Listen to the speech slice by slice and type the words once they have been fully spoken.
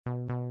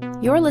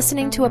You're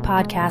listening to a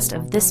podcast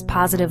of This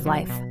Positive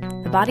Life,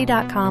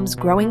 TheBody.com's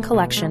growing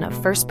collection of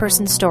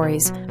first-person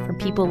stories from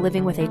people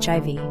living with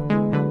HIV.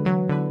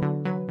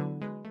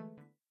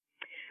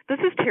 This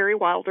is Terry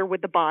Wilder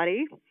with The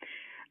Body.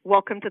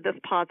 Welcome to This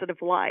Positive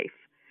Life.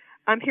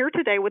 I'm here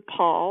today with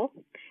Paul,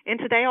 and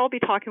today I'll be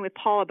talking with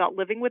Paul about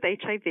living with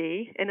HIV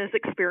and his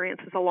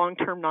experience as a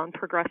long-term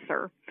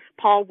non-progressor.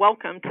 Paul,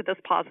 welcome to This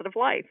Positive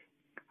Life.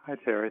 Hi,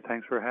 Terry.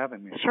 Thanks for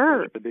having me.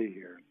 Sure. It's good to be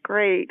here.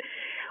 Great.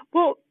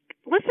 Well,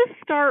 let's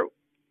just start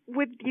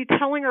with you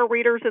telling our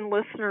readers and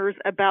listeners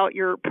about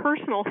your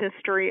personal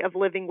history of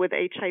living with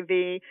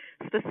HIV.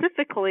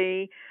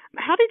 Specifically,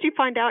 how did you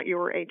find out you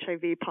were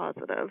HIV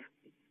positive?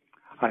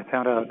 I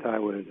found out I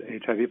was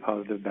HIV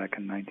positive back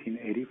in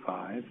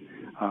 1985.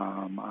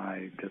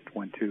 I just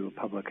went to a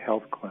public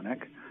health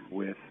clinic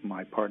with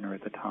my partner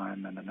at the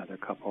time and another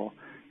couple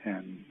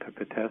and took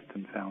the test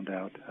and found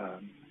out a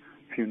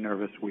few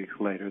nervous weeks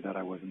later that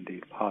I was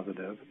indeed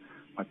positive.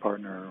 My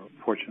partner,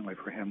 fortunately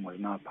for him, was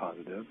not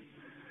positive.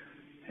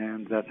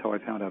 And that's how I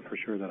found out for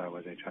sure that I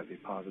was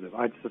HIV positive.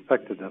 I'd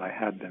suspected that I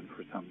had been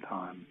for some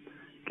time,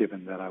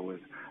 given that I was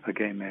a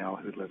gay male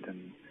who lived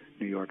in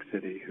New York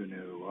City who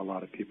knew a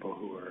lot of people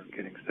who were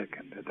getting sick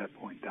and at that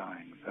point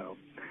dying. So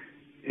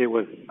it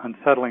was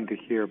unsettling to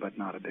hear, but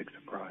not a big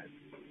surprise.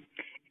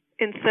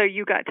 And so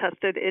you got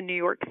tested in New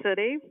York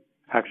City?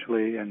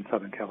 Actually, in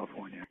Southern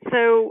California.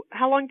 So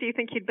how long do you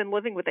think you'd been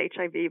living with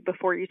HIV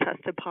before you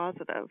tested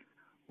positive?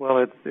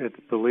 Well, it's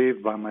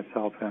believed by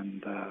myself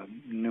and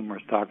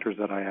numerous doctors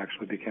that I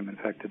actually became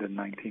infected in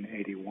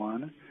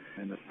 1981.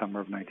 In the summer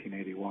of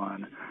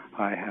 1981,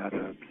 I had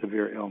a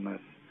severe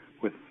illness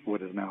with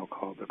what is now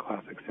called the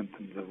classic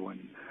symptoms of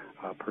when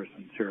a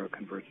person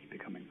seroconverts to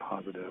becoming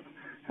positive,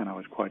 and I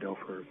was quite ill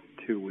for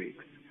 2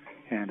 weeks.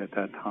 And at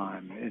that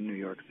time in New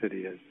York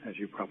City, as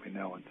you probably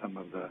know, and some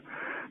of the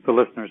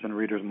listeners and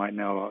readers might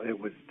know, it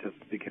was just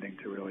beginning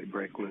to really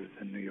break loose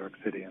in New York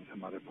City and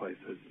some other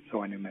places.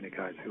 So I knew many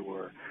guys who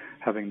were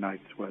having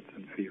night sweats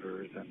and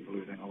fevers and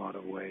losing a lot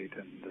of weight,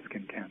 and the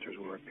skin cancers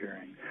were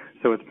appearing.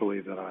 So it's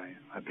believed that I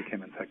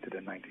became infected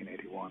in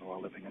 1981 while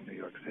living in New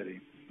York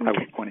City. Okay. I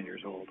was 20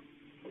 years old.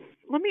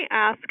 Let me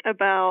ask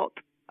about,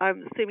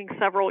 I'm assuming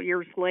several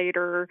years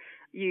later,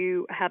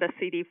 you had a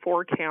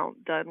CD4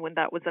 count done when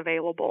that was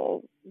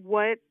available.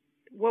 What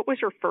was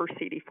your first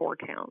CD4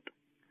 count?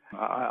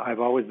 I've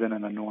always been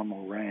in a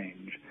normal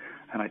range,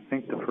 and I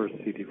think the first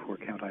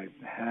CD4 count I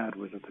had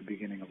was at the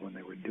beginning of when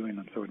they were doing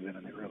them, so it had been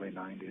in the early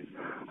 90s.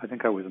 I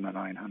think I was in the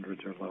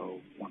 900s or low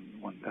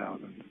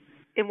 1,000s.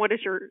 And what is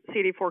your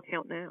CD4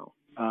 count now?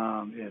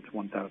 It's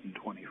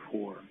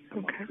 1,024, the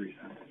most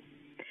recent.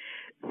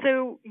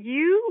 So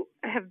you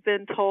have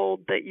been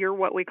told that you're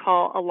what we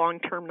call a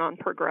long-term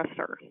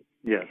non-progressor.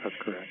 Yes, that's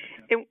correct.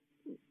 And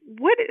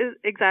what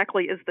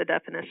exactly is the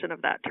definition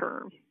of that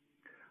term?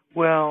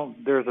 Well,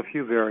 there's a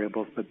few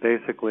variables, but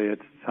basically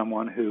it's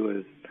someone who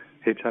is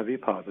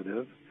HIV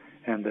positive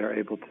and they're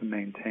able to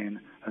maintain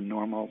a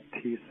normal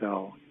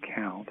T-cell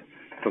count,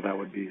 so that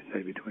would be,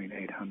 say, between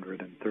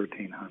 800 and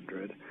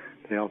 1,300.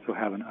 They also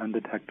have an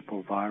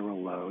undetectable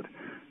viral load.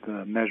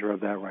 The measure of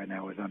that right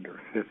now is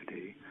under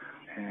 50.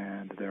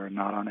 And they're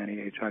not on any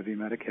HIV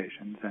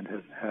medications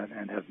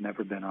and have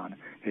never been on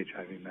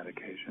HIV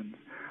medications,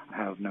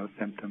 have no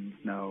symptoms,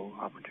 no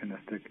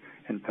opportunistic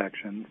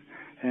infections,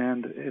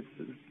 and it's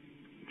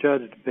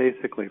judged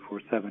basically for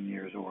 7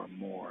 years or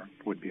more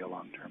would be a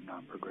long-term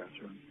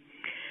non-progressor.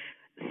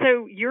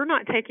 So you're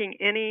not taking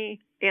any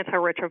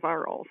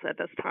antiretrovirals at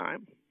this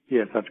time?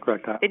 Yes, that's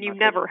correct. And you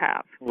never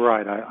have?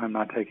 Right. I'm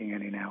not taking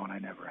any now, and I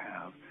never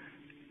have.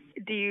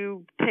 Do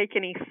you take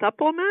any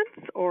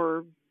supplements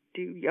or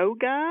do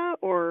yoga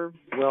or?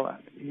 Well,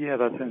 yeah,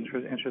 that's an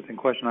interesting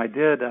question. I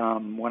did,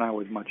 when I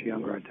was much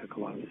younger, I took a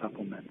lot of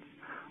supplements,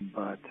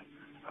 but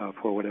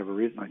for whatever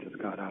reason, I just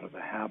got out of the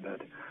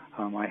habit.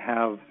 I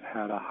have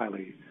had a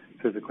highly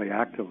physically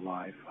active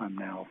life. I'm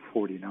now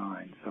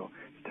 49, so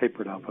it's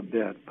tapered off a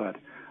bit, but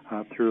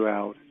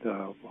throughout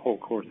the whole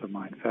course of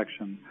my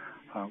infection,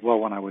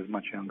 when I was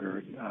much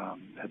younger,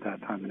 at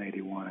that time in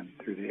 81 and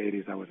through the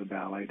 80s, I was a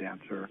ballet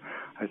dancer.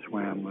 I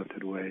swam,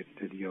 lifted weights,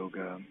 did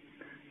yoga.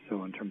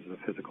 So in terms of the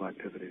physical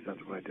activities, that's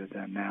what I did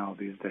then. Now,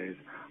 these days,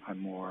 I'm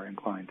more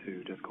inclined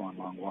to just go on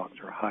long walks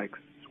or hikes,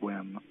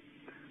 swim.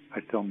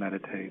 I still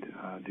meditate,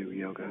 do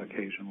yoga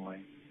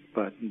occasionally,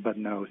 but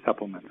no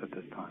supplements at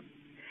this time.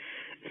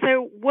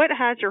 So what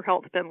has your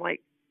health been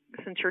like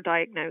since your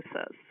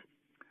diagnosis?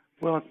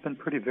 Well, it's been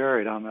pretty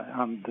varied.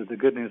 The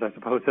good news, I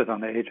suppose, is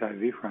on the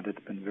HIV front,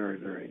 it's been very,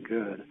 very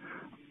good.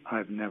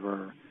 I've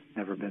never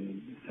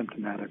been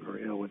symptomatic or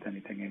ill with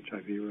anything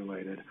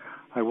HIV-related.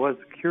 I was,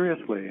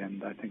 curiously,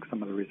 and I think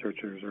some of the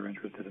researchers are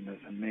interested in this,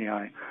 and me,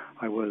 I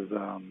was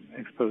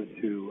exposed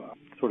to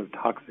sort of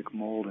toxic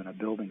mold in a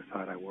building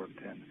site I worked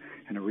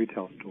in a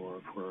retail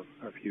store for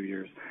a few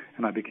years,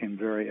 and I became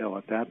very ill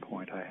at that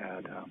point. I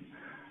had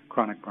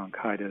chronic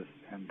bronchitis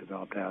and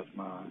developed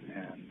asthma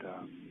and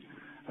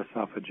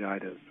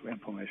esophagitis,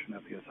 inflammation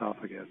of the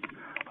esophagus,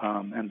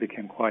 and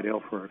became quite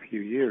ill for a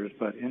few years.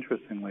 But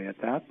interestingly, at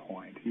that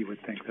point, you would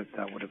think that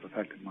that would have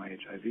affected my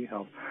HIV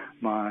health.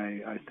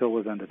 I still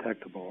was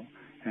undetectable,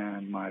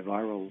 and my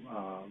viral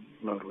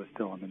load was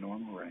still in the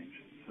normal range.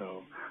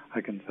 So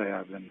I can say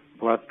I've been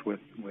blessed with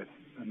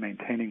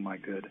maintaining my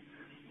good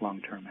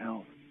long-term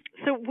health.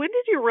 So when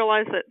did you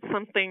realize that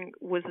something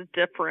was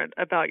different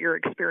about your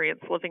experience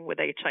living with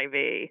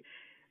HIV?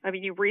 I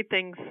mean, you read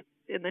things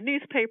in the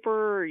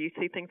newspaper, or you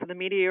see things in the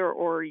media,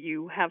 or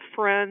you have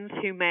friends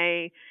who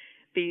may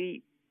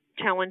be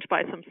challenged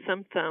by some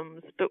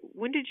symptoms. But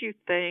when did you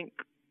think,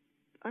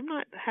 I'm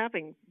not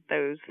having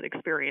those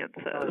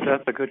experiences?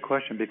 That's a good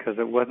question, because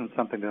it wasn't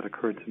something that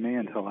occurred to me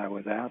until I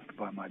was asked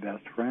by my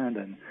best friend,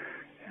 and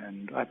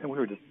I think we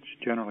were just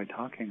generally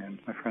talking, and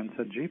my friend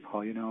said, "Gee,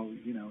 Paul,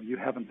 you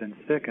haven't been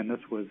sick," and this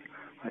was,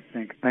 I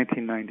think,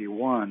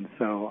 1991,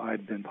 so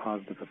I'd been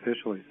positive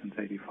officially since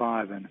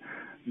 '85, and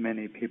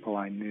many people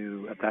I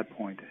knew at that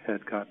point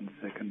had gotten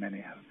sick, and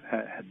many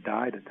had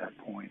died at that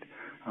point.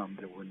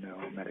 There were no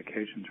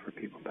medications for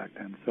people back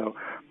then. So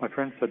my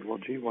friend said, "Well,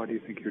 gee, why do you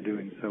think you're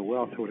doing so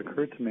well?" So it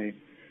occurred to me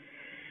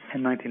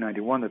in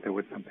 1991 that there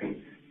was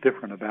something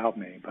different about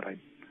me, but I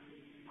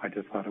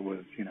just thought it was,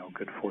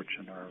 good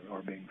fortune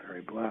or being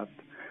very blessed.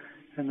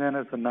 And then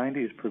as the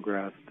 90s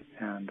progressed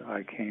and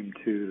I came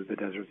to the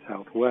desert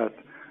Southwest,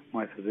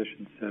 my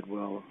physician said,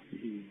 "Well,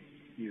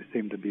 you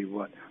seem to be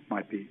what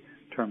might be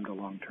termed a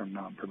long-term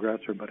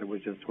non-progressor," but it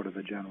was just sort of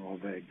a general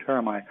vague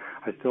term. I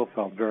still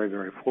felt very,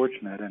 very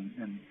fortunate,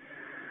 and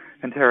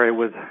Terry,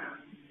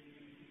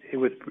 it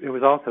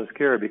was also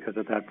scary, because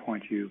at that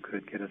point you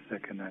could get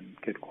sick and then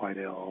get quite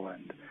ill,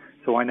 and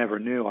so I never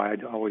knew. I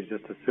always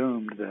just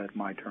assumed that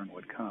my turn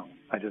would come.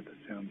 I just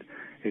assumed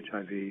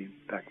HIV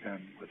back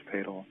then was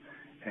fatal,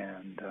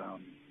 and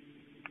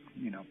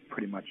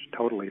pretty much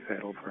totally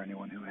fatal for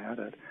anyone who had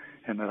it,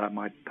 and that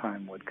my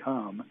time would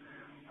come.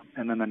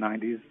 And then the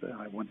 90s,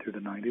 I went through the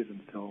 90s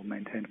and still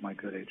maintained my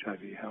good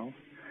HIV health.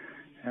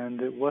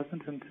 And it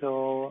wasn't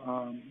until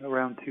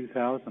around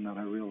 2000 that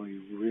I really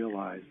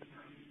realized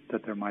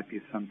that there might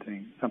be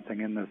something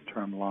in this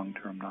term,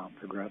 long-term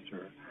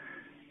non-progressor.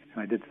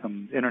 And I did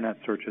some internet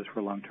searches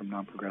for long-term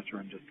non-progressor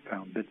and just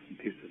found bits and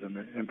pieces of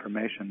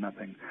information,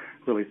 nothing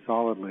really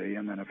solidly.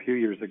 And then a few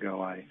years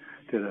ago, I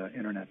did an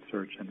internet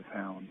search and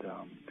found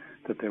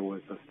that there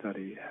was a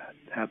study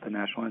at the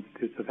National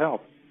Institutes of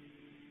Health,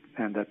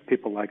 and that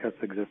people like us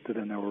existed,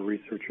 and there were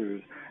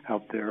researchers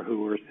out there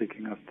who were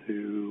seeking us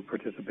to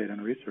participate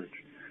in research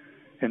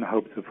in the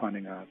hopes of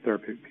finding a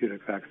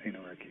therapeutic vaccine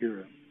or a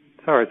cure.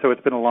 So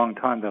it's been a long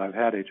time that I've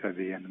had HIV,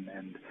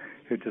 and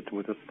it just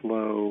was a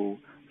slow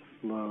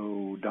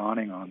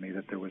dawning on me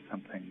that there was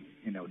something,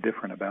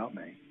 different about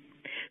me.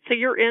 So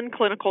you're in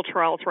clinical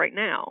trials right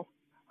now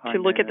to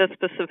look at this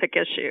specific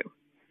issue?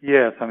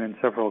 Yes, I'm in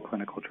several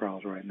clinical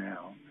trials right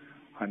now.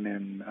 I'm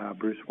in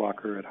Bruce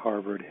Walker at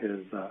Harvard,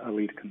 his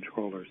elite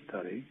controller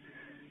study,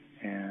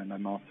 and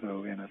I'm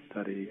also in a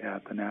study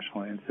at the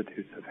National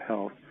Institutes of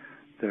Health,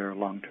 their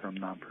long-term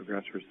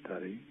non-progressor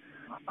study.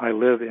 I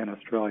live in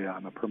Australia.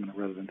 I'm a permanent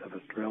resident of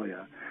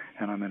Australia,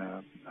 and I'm in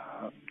a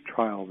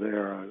trial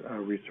there, a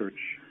research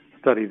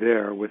study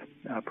there with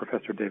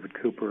Professor David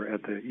Cooper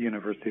at the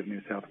University of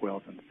New South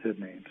Wales in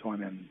Sydney. So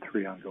I'm in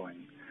 3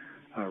 ongoing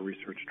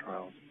research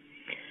trials.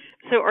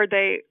 So are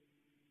they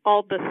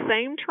all the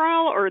same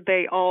trial, or are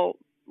they all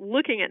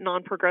looking at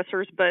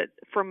non-progressors but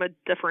from a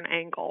different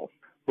angle?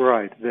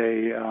 Right.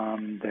 They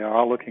are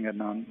all looking at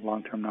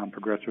long-term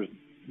non-progressors.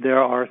 There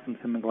are some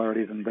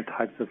similarities in the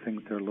types of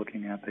things they're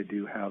looking at. They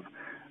do have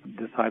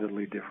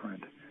decidedly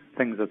different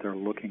things that they're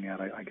looking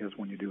at. I guess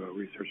when you do a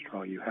research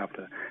trial, you have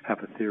to have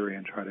a theory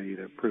and try to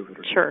either prove it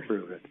or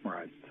disprove it.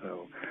 Right.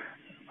 So,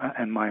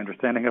 and my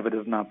understanding of it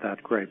is not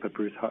that great, but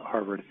Bruce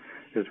Harvard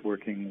is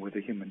working with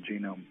the Human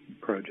Genome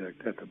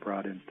Project at the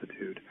Broad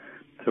Institute.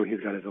 So he's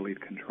got his elite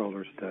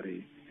controller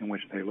study in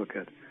which they look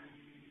at,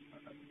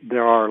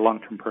 there are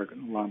long-term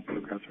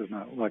progressors,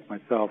 not like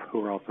myself,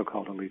 who are also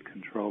called elite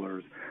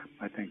controllers.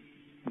 I think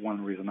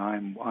one reason I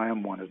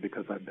am one is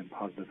because I've been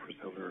positive for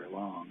so very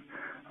long,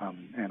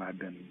 and I've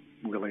been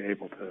really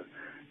able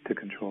to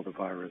control the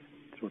virus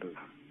sort of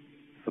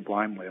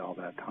sublimely all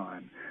that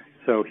time.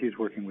 So he's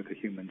working with the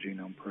Human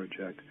Genome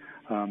Project.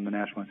 The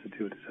National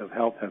Institutes of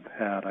Health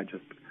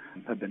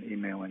I've been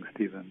emailing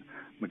Stephen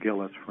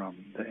McGillis from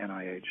the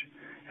NIH,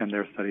 and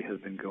their study has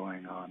been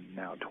going on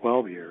now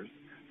 12 years,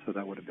 so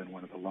that would have been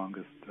one of the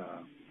longest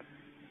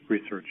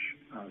research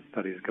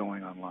studies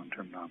going on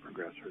long-term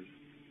non-progressors.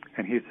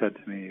 And he said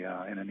to me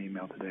in an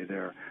email today,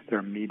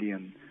 their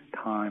median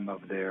time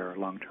of their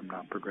long-term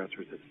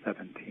non-progressors is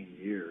 17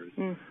 years.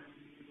 Mm.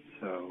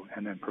 So,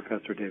 and then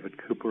Professor David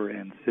Cooper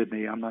in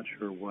Sydney, I'm not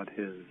sure what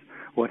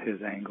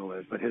his angle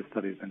is, but his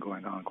study's been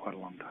going on quite a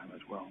long time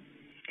as well.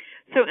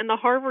 So in the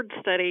Harvard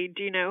study,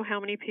 do you know how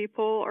many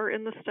people are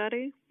in the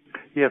study?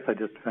 Yes, I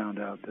just found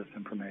out this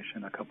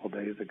information a couple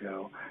days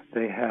ago.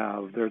 They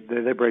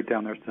break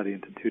down their study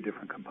into two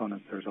different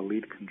components. There's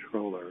elite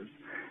controllers,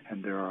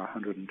 and there are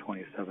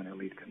 127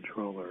 elite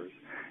controllers.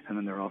 And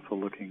then they're also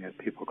looking at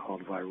people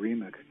called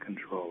viremic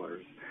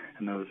controllers,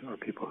 and those are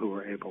people who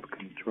are able to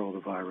control the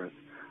virus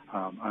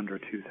under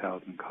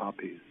 2,000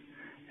 copies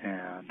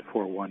and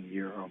for 1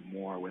 year or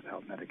more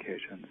without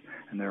medications.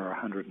 And there are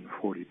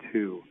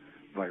 142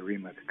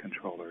 viremic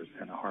controllers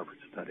in a Harvard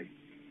study.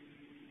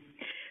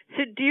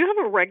 So do you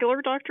have a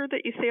regular doctor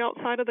that you see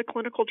outside of the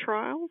clinical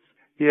trials?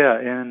 Yeah,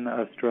 in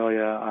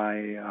Australia,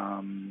 I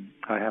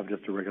have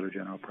just a regular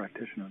general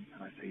practitioner,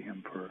 and I see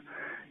him for,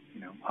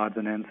 odds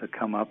and ends that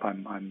come up.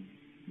 I'm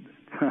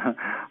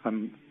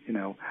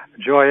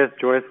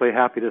joyously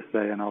happy to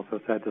say, and also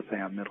sad to say,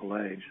 I'm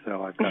middle-aged,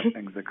 so I've got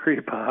things that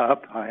creep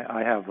up.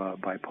 I have a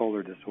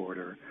bipolar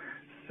disorder,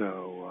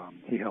 so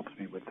he helps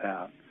me with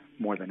that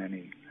more than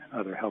any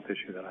other health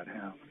issue that I'd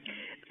have.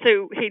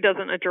 So he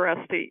doesn't address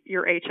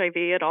your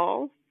HIV at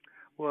all?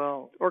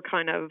 Well, or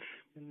kind of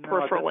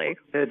peripherally?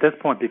 At this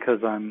point,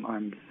 because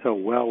I'm so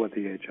well with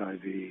the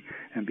HIV,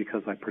 and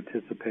because I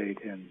participate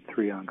in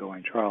 3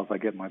 ongoing trials, I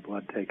get my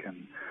blood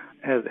taken,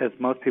 as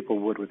most people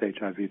would with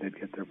HIV. They'd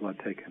get their blood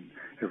taken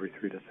every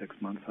 3 to 6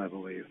 months, I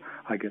believe.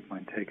 I get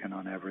mine taken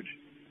on average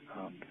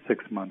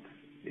 6 months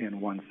in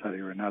one study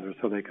or another,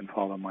 so they can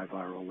follow my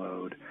viral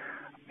load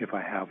if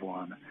I have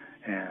one,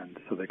 and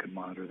so they can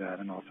monitor that,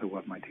 and also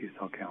what my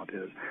T-cell count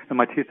is. And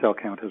my T-cell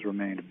count has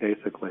remained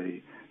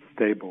basically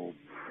stable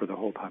for the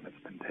whole time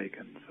it's been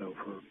taken, so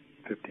for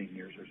 15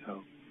 years or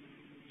so.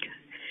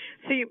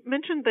 So you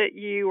mentioned that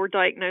you were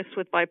diagnosed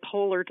with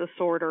bipolar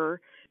disorder.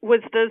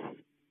 Was this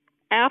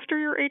after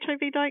your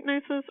HIV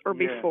diagnosis or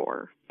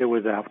before? It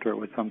was after. It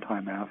was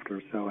sometime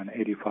after. So in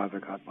 85, I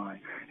got my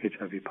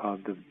HIV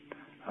positive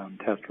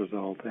test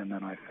result, and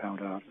then I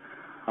found out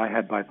I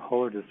had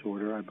bipolar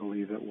disorder. I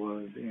believe it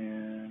was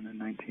in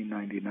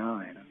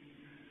 1999,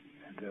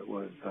 and it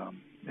was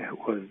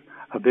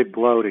a big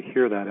blow to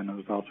hear that, and it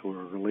was also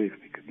a relief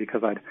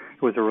because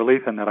it was a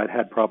relief in that I'd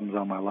had problems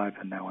all my life,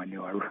 and now I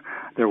knew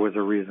there was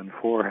a reason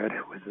for it.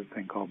 It was this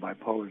thing called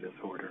bipolar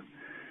disorder.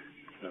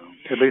 So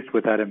at least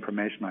with that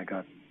information,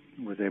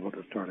 was able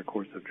to start a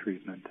course of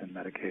treatment and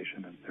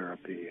medication and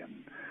therapy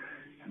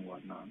and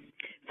whatnot.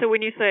 So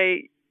when you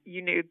say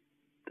you knew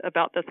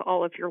about this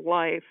all of your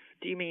life,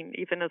 do you mean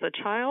even as a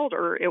child,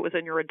 or it was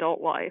in your adult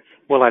life?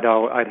 Well,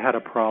 I'd had a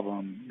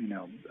problem,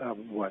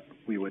 what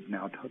we would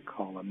now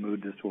call a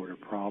mood disorder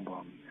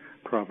problem,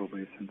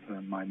 probably since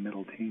my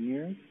middle teen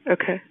years.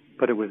 Okay.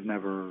 But it was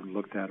never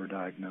looked at or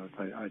diagnosed.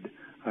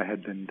 I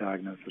had been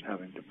diagnosed with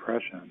having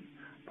depression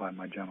by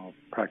my general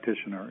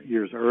practitioner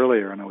years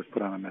earlier, and I was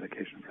put on a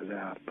medication for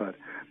that. But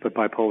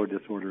bipolar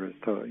disorder is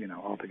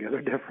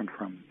altogether different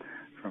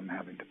from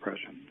having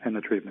depression, and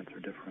the treatments are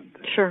different.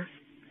 Sure.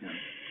 Yeah.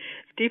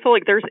 Do you feel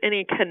like there's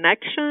any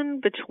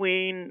connection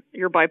between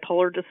your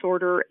bipolar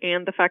disorder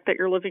and the fact that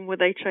you're living with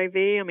HIV?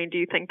 I mean, do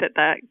you think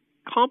that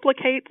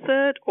complicates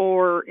it,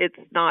 or it's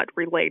not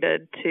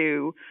related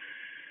to?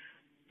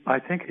 I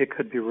think it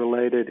could be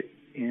related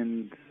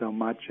in so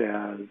much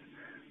as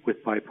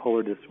with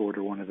bipolar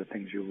disorder, one of the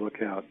things you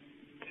look at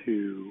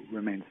to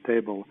remain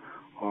stable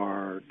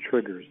are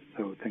triggers,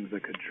 so things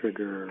that could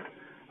trigger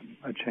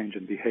a change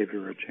in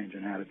behavior, or a change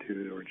in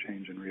attitude, or a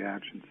change in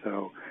reaction.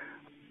 So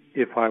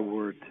if I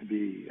were to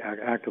be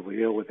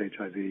actively ill with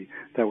HIV,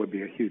 that would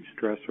be a huge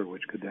stressor,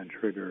 which could then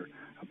trigger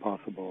a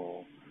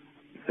possible,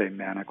 say,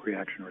 manic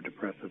reaction or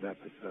depressive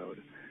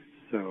episode.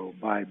 So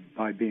by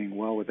being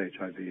well with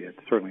HIV, it's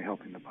certainly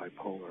helping the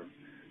bipolar.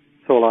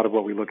 So a lot of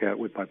what we look at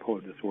with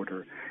bipolar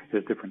disorder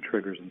is different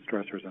triggers and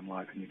stressors in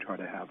life, and you try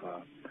to have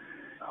a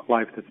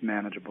life that's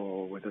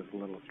manageable with as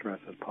little stress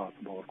as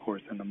possible. Of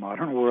course, in the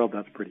modern world,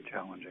 that's pretty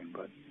challenging,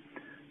 but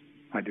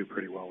I do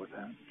pretty well with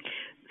that.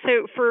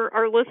 So for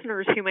our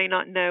listeners who may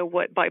not know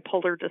what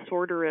bipolar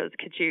disorder is,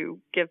 could you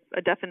give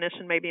a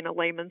definition maybe in a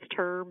layman's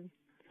term?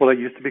 Well, it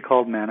used to be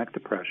called manic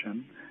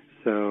depression.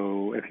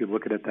 So if you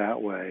look at it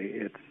that way,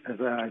 it's, as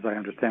I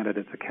understand it,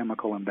 it's a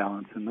chemical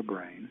imbalance in the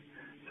brain.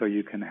 So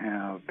you can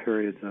have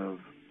periods of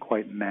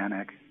quite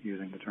manic,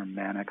 using the term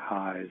manic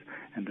highs,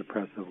 and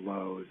depressive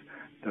lows.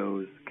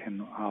 Those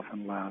can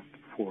often last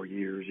for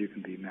years. You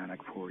can be manic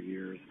for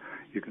years.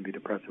 You can be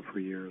depressive for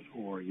years,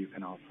 or you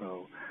can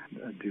also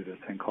do this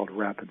thing called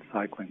rapid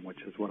cycling,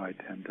 which is what I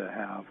tend to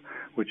have,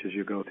 which is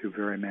you go through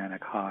very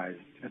manic highs.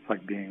 It's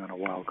like being on a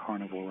wild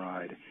carnival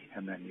ride,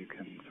 and then you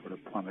can sort of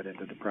plummet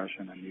into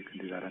depression, and you can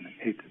do that in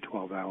 8 to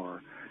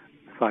 12-hour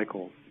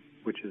cycles,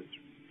 which is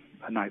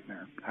a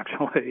nightmare,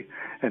 actually.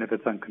 And if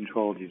it's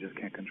uncontrolled, you just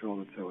can't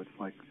control it. So it's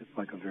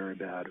like a very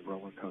bad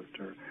roller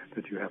coaster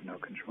that you have no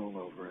control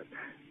over it.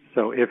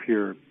 So if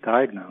you're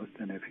diagnosed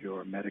and if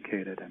you're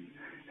medicated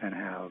and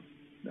have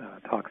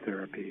talk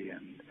therapy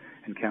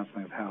and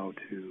counseling of how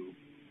to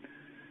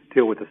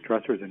deal with the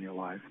stressors in your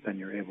life, then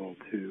you're able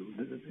to,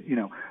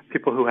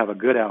 people who have a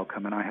good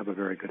outcome, and I have a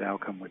very good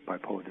outcome with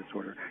bipolar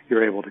disorder,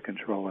 you're able to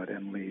control it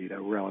and lead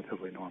a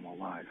relatively normal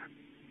life,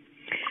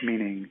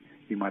 meaning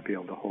you might be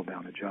able to hold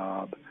down a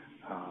job,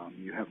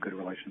 You have good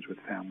relations with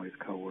families,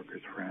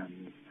 coworkers,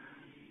 friends.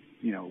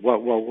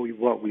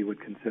 What we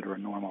would consider a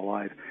normal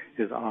life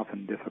is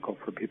often difficult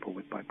for people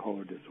with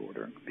bipolar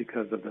disorder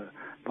because of the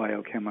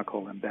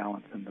biochemical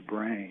imbalance in the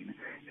brain.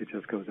 It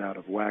just goes out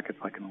of whack. It's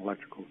like an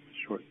electrical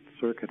short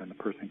circuit, and the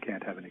person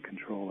can't have any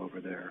control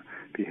over their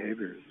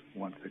behaviors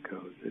once it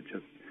goes. It's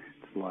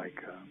like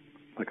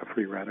a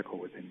free radical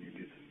within you.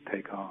 You just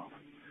take off.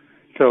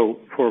 So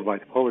for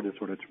bipolar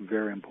disorder, it's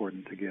very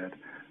important to get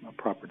a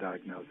proper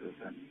diagnosis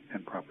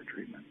and proper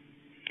treatment.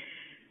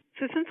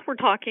 So since we're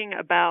talking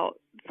about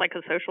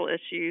psychosocial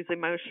issues,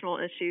 emotional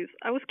issues,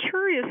 I was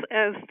curious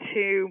as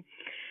to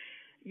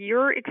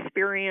your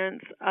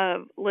experience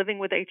of living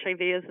with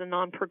HIV as a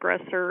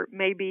non-progressor,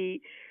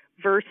 maybe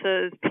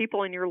versus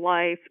people in your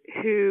life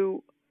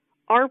who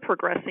are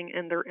progressing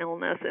in their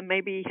illness, and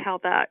maybe how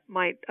that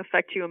might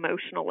affect you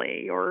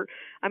emotionally. Or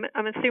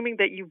I'm assuming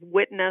that you've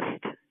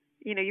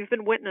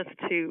been witness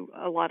to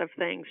a lot of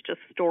things, just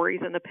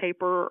stories in the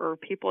paper or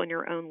people in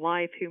your own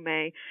life who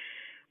may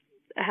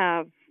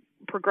have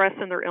progressed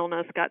in their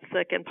illness, got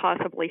sick, and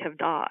possibly have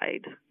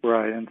died.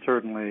 Right, and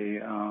certainly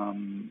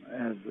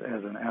as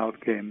an out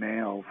gay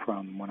male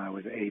from when I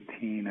was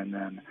 18 and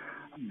then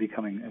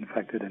becoming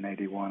infected in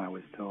 81, I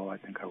was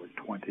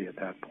 20 at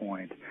that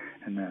point,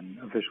 and then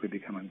officially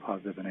becoming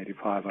positive in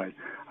 85,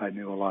 I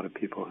knew a lot of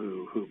people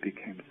who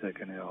became sick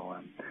and ill,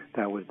 and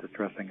that was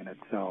distressing in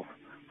itself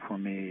for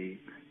me.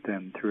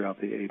 Then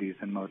throughout the 80s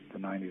and most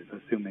of the 90s,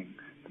 assuming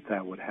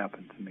that would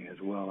happen to me as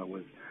well, it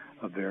was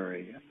a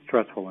very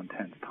stressful,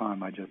 intense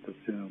time. I just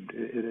assumed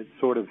it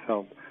sort of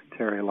felt,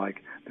 Terry,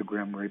 like the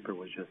Grim Reaper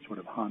was just sort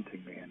of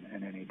haunting me,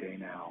 and any day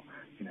now,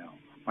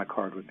 my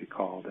card would be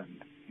called,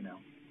 and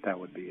that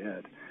would be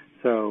it.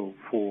 So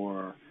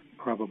for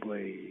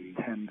probably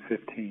 10,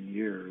 15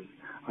 years,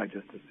 I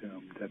just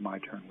assumed that my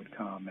turn would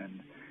come,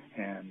 and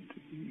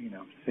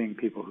seeing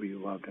people who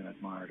you loved and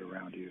admired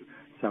around you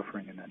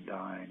suffering and then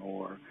dying,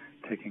 or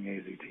taking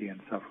AZT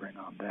and suffering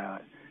on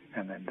that,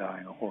 and then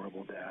dying a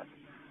horrible death.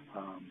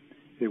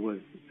 It was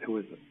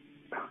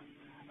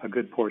a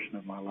good portion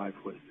of my life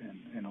was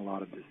in a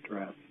lot of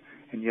distress,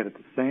 and yet at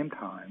the same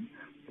time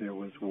there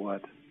was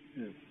what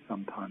is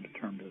sometimes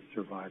termed as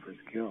survivor's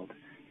guilt.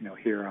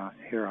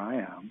 Here I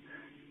am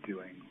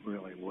doing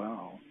really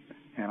well,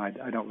 and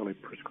I don't really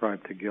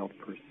prescribe to guilt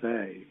per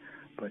se,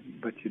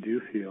 but you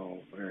do feel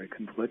very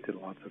conflicted,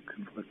 lots of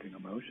conflicting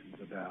emotions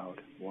about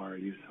why are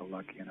you so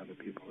lucky and other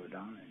people are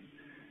dying.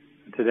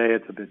 Today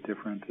it's a bit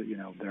different.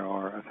 There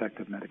are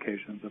effective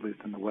medications, at least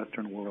in the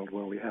Western world,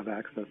 where we have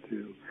access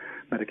to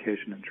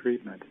medication and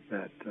treatment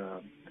that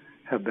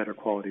have better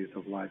qualities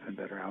of life and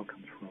better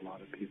outcomes for a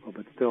lot of people.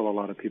 But still, a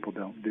lot of people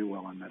don't do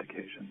well on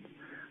medications.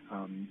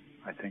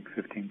 I think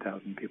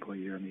 15,000 people a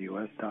year in the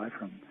U.S. die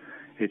from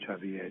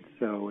HIV/AIDS.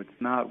 So it's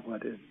not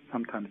what is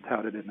sometimes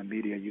touted in the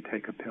media. You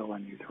take a pill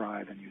and you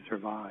thrive and you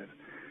survive.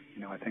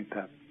 I think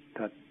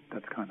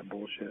that's kind of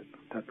bullshit.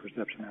 That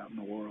perception out in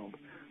the world.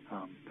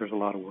 There's a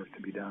lot of work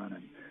to be done,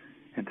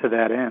 and to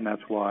that end,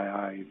 that's why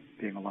I,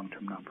 being a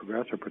long-term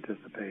non-progressor,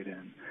 participate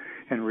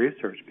in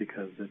research,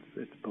 because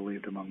it's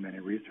believed among many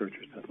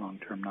researchers that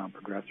long-term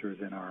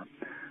non-progressors in our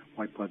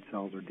white blood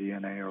cells or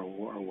DNA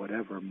or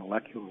whatever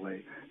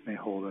molecularly may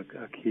hold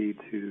a key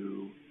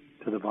to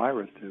the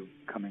virus, to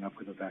coming up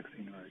with a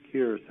vaccine or a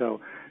cure. So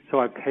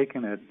I've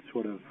taken it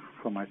sort of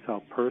for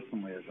myself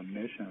personally as a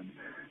mission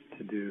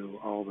to do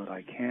all that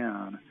I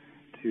can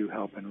to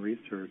help in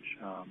research,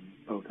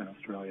 both in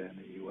Australia and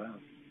the U.S.,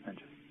 and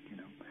just,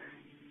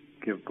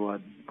 give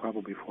blood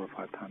probably 4 or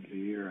 5 times a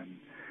year,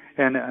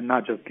 and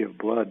not just give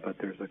blood, but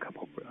there's a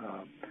couple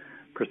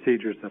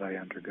procedures that I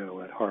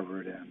undergo at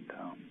Harvard and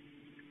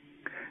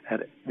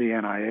at the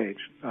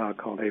NIH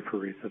called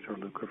apheresis or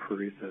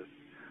leukapheresis,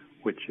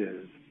 which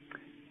is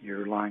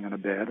you're lying on a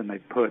bed and they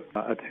put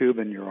a tube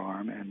in your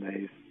arm, and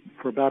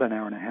for about an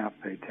hour and a half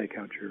they take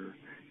out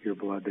your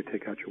blood, they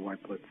take out your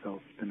white blood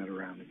cells, spin it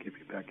around, and give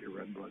you back your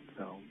red blood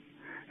cells.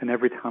 And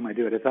every time I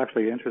do it, it's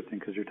actually interesting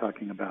because you're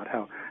talking about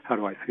how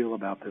do I feel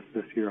about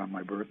this year on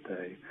my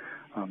birthday,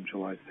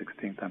 July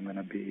 16th, I'm going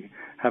to be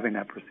having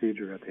that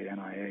procedure at the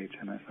NIH.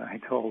 And I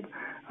told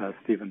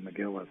Stephen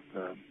McGillis,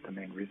 the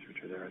main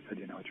researcher there, I said,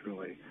 it's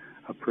really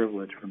a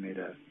privilege for me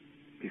to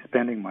be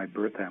spending my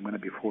birthday. I'm going to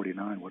be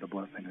 49. What a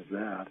blessing is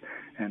that?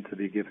 And to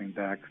be giving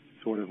back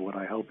sort of what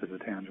I hope is a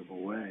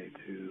tangible way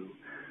to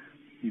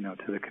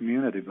the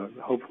community, but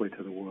hopefully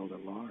to the world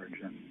at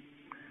large.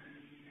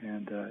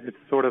 And it's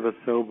sort of a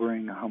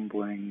sobering,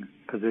 humbling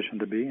position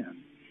to be in.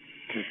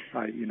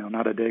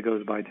 Not a day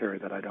goes by, Terry,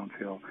 that I don't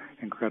feel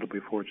incredibly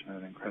fortunate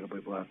and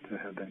incredibly blessed to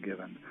have been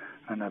given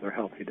another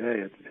healthy day.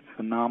 It's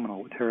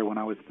phenomenal. Terry, when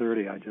I was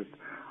 30, I just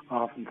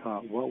often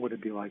thought, what would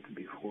it be like to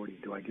be 40?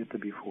 Do I get to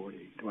be 40?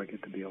 Do I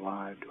get to be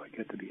alive? Do I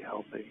get to be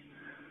healthy?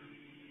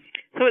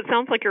 So it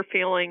sounds like your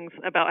feelings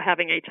about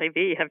having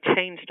HIV have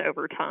changed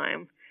over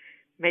time.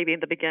 Maybe in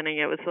the beginning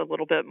it was a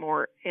little bit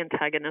more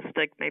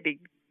antagonistic, maybe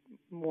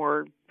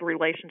more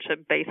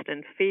relationship based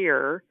in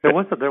fear. There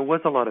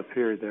was a lot of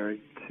fear there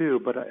too,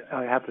 but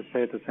I have to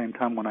say at the same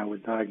time when I was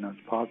diagnosed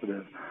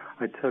positive,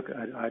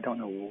 I don't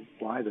know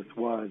why this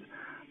was,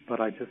 but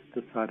I just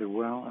decided,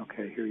 well,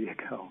 okay, here you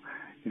go.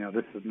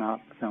 This is not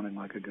sounding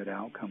like a good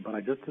outcome, but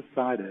I just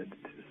decided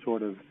to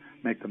sort of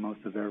make the most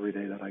of every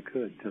day that I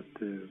could, just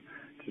to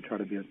try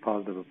to be as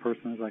positive a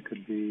person as I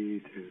could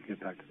be, to give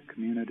back to the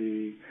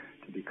community,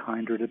 to be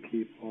kinder to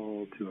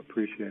people, to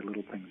appreciate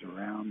little things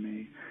around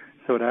me.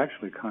 So it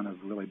actually kind of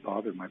really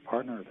bothered my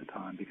partner at the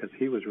time because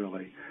he was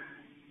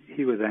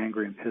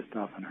angry and pissed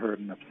off and hurt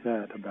and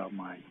upset about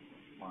my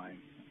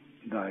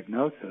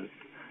diagnosis,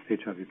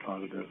 HIV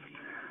positive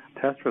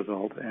test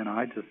result, and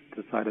I just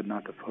decided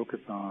not to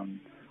focus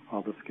on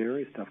all the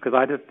scary stuff because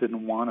I just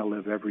didn't want to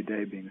live every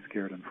day being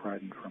scared and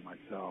frightened for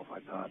myself. I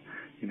thought,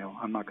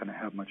 I'm not going to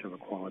have much of a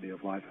quality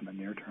of life in the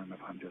near term if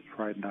I'm just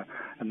frightened.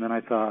 And then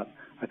I thought,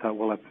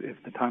 well,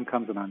 if the time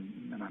comes and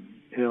I'm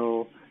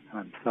ill and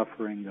I'm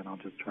suffering, then I'll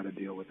just try to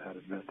deal with that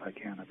as best I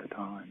can at the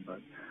time.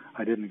 But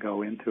I didn't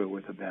go into it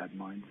with a bad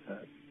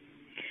mindset.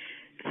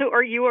 So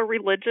are you a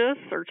religious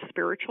or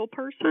spiritual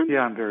person? Yeah,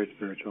 I'm very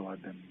spiritual.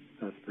 I've been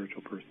a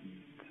spiritual person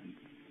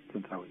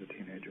since I was a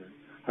teenager.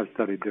 I've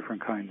studied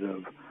different kinds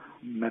of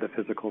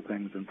metaphysical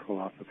things and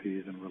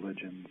philosophies and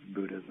religions.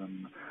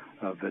 Buddhism,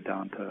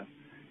 Vedanta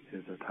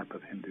is a type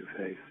of Hindu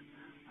faith.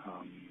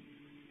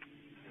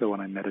 So when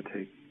I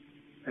meditate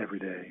every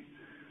day,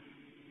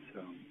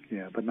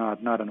 but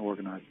not an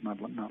organized,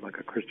 not like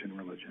a Christian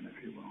religion,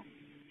 if you will.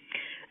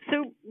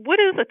 So what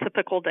is a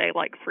typical day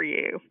like for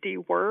you? Do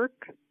you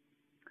work?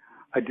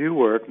 I do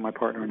work. My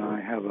partner and I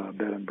have a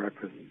bed and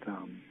breakfast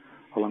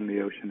along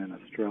the ocean in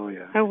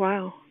Australia. Oh,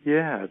 wow.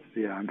 Yeah,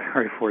 I'm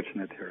very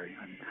fortunate, Terry.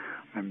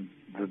 I'm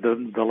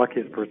the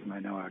luckiest person I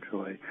know,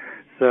 actually.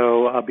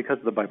 So because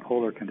of the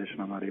bipolar condition,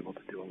 I'm not able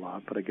to do a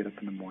lot, but I get up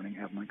in the morning,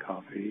 have my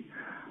coffee,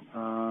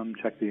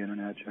 check the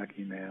internet, check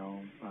email,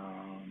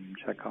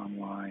 check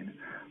online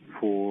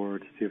to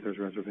see if there's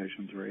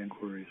reservations or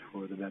inquiries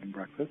for the bed and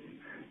breakfast.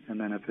 And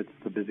then if it's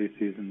the busy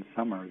season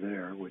summer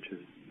there, which is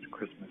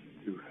Christmas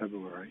through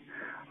February,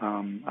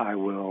 I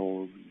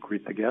will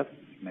greet the guests,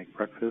 make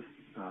breakfast,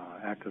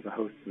 act as a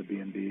host to the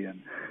B&B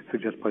and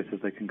suggest places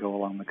they can go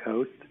along the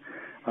coast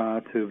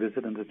to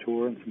visit and to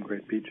tour and some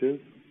great beaches,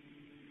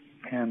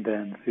 and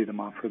then see them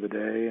off for the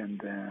day, and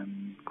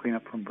then clean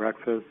up from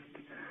breakfast,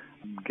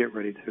 get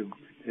ready to,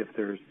 if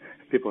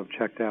people have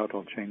checked out,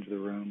 I'll change the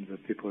rooms.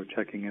 If people are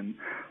checking in,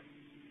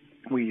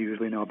 we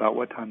usually know about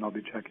what time they'll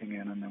be checking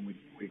in, and then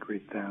we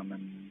greet them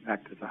and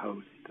act as a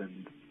host,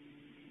 and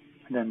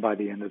then by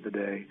the end of the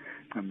day,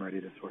 I'm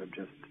ready to sort of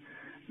just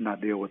not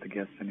deal with the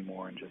guests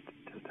anymore and just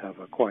have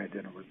a quiet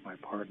dinner with my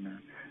partner.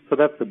 So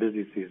that's the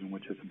busy season,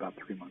 which is about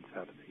 3 months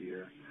out of the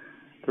year.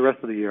 The rest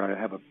of the year I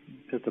have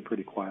just a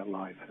pretty quiet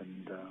life,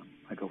 and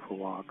I go for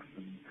walks,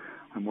 and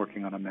I'm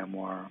working on a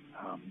memoir,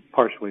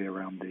 partially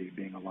around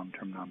being a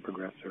long-term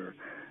non-progressor,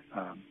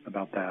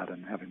 about that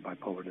and having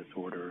bipolar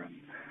disorder and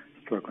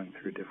struggling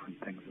through different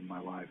things in my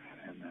life,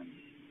 and then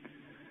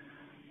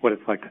what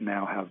it's like to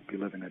now be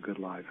living a good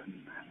life and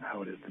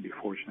how it is to be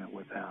fortunate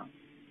with that.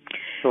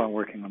 So I'm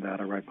working on that.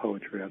 I write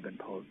poetry. I've been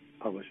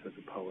published as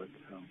a poet.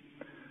 So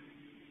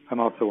I'm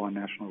also on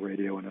national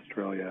radio in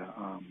Australia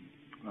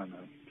on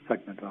a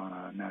segment on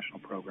a national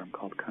program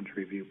called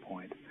Country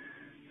Viewpoint.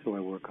 So I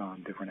work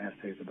on different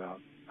essays about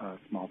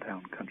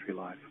small-town country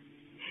life.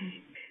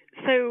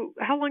 So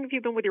how long have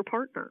you been with your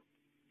partner?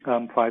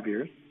 5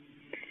 years.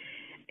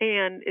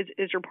 And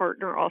is your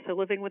partner also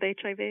living with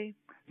HIV?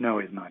 No,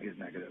 he's not. He's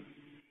negative.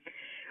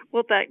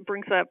 Well, that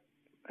brings up,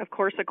 of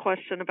course, a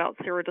question about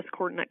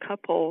serodiscordant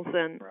couples,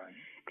 and right.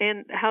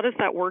 And how does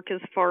that work as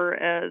far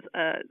as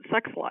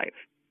sex life?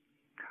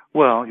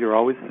 Well, you're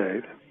always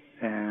safe,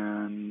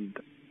 and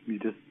you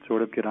just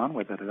sort of get on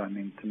with it. I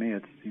mean, to me,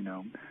 it's,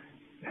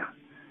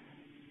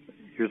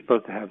 you're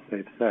supposed to have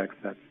safe sex.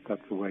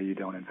 That's the way you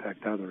don't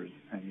infect others,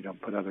 and you don't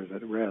put others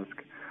at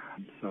risk.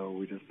 So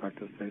we just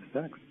practice safe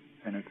sex,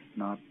 and it's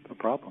not a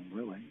problem,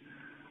 really.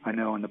 I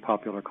know in the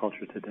popular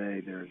culture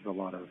today, there's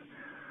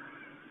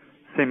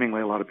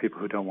seemingly a lot of people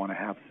who don't want to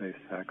have safe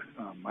sex.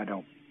 I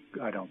don't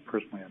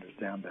personally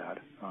understand that.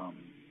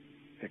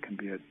 It can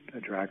be a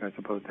drag, I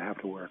suppose, to have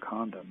to wear a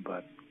condom,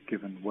 but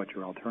given what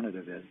your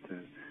alternative is to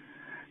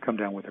come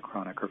down with a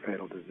chronic or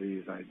fatal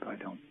disease, I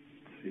don't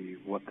see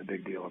what the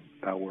big deal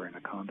about wearing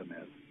a condom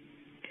is.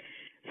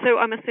 So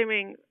I'm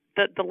assuming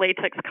that the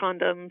latex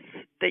condoms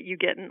that you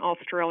get in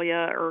Australia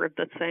are of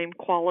the same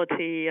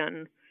quality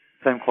and...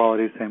 Same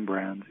quality, same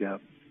brands, yeah.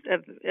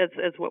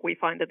 As what we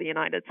find in the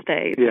United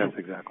States. Yes,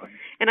 exactly.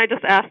 And I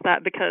just ask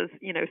that because,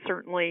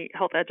 certainly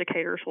health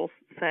educators will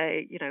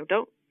say,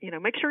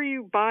 make sure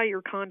you buy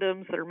your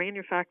condoms that are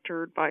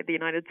manufactured by the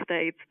United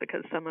States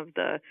because some of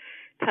the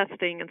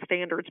testing and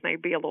standards may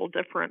be a little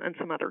different in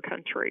some other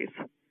countries.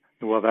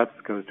 Well, that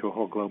goes to a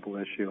whole global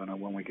issue,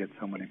 and when we get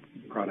so many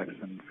products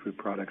and food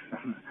products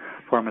and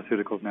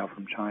pharmaceuticals now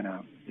from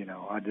China,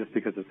 just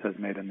because it says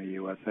made in the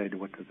USA,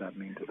 what does that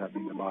mean? Does that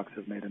mean the box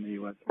is made in the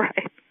USA?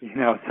 Right.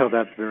 So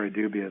that's very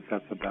dubious.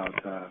 That's about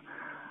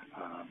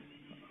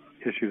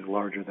issues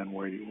larger than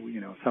where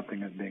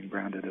something is being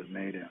branded as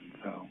made in.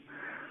 So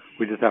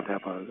we just have to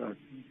have a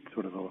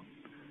sort of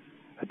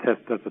a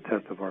test. That's a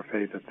test of our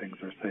faith that things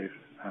are safe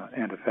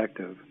and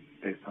effective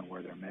based on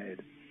where they're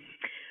made.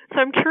 So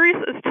I'm curious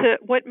as to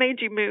what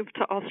made you move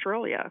to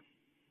Australia.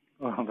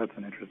 Well, that's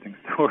an interesting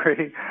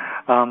story.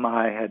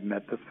 I had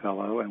met this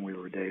fellow, and we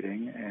were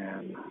dating,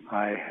 and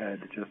I had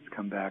just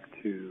come back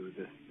to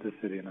this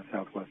city in the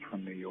Southwest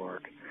from New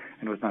York,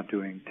 and was not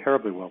doing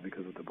terribly well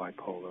because of the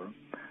bipolar.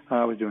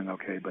 I was doing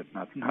okay, but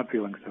not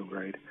feeling so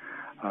great.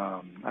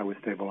 I was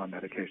stable on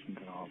medications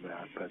and all of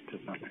that, but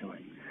just not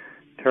feeling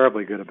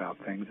terribly good about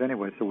things.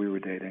 Anyway, so we were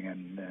dating,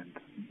 and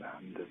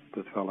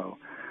this fellow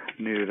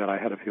knew that I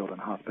had a field in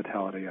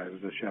hospitality. I was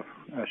a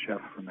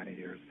chef for many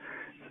years.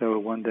 So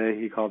one day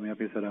he called me up.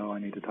 He said, "Oh, I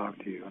need to talk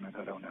to you." And I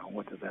thought, "Oh no,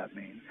 what does that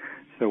mean?"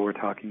 So we're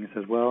talking. He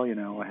says, "Well,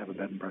 I have a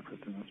bed and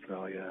breakfast in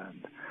Australia,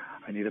 and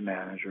I need a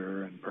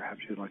manager, and perhaps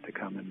you'd like to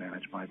come and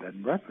manage my bed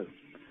and breakfast."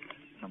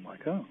 And I'm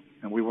like, "Oh."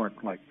 And we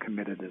weren't like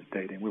committed as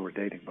dating. We were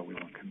dating, but we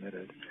weren't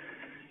committed.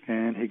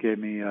 And he gave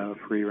me a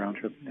free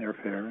round-trip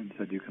airfare and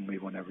said, "You can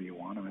leave whenever you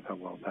want." And I thought,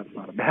 well, that's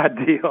not a bad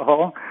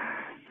deal.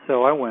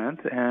 So I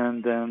went,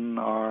 and then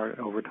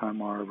over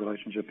time our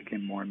relationship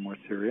became more and more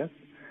serious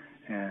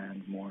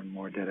and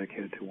more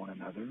dedicated to one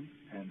another.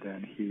 And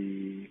then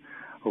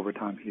over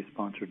time he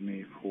sponsored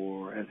me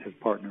as his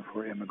partner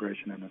for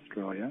immigration in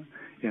Australia.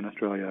 In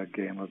Australia,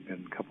 gay and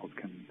lesbian couples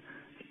can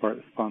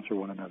sponsor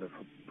one another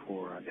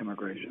for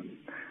immigration.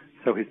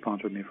 So he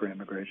sponsored me for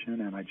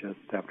immigration, and I just,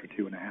 after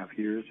 2.5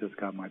 years, just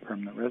got my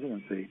permanent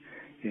residency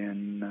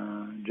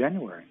in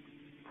January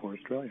for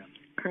Australia.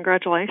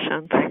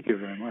 Congratulations. Thank you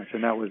very much.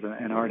 And that was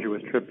an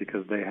arduous trip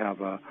because they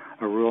have a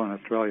rule in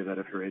Australia that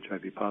if you're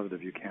HIV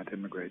positive, you can't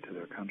immigrate to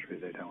their country.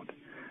 They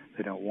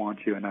don't want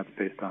you, and that's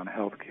based on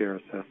health care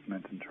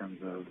assessment in terms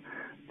of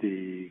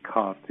the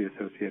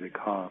associated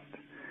cost.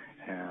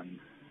 And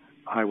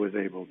I was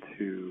able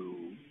to,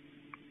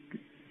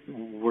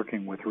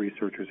 working with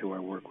researchers who I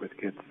work with,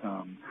 get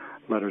some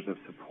letters of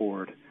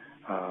support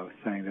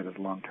saying that as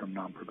a long-term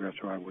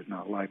non-progressor, I was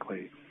not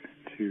likely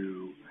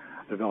to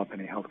develop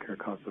any health care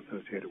costs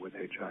associated with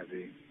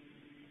HIV.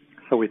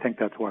 So we think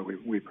that's why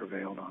we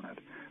prevailed on it,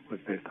 was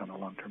based on a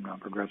long-term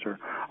non-progressor,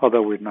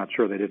 although we're not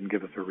sure. They didn't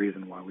give us a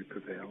reason why we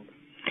prevailed.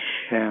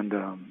 And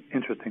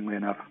interestingly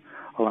enough,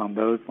 along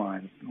those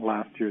lines,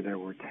 last year there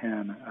were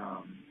 10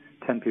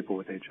 people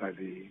with HIV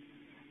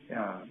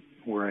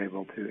were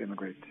able to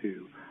immigrate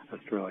to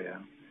Australia,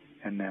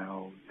 and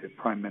now the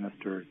Prime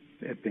Minister,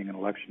 it being an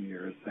election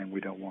year, is saying we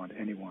don't want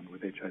anyone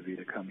with HIV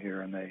to come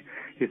here, and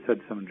he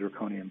said some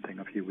draconian thing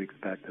a few weeks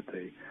back that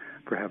they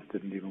perhaps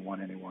didn't even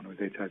want anyone with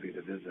HIV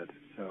to visit.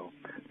 So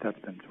that's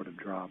been sort of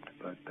dropped,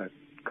 but that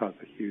caused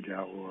a huge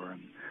outroar,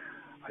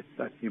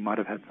 and you might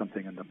have had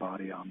something in the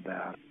body on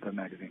that. The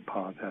magazine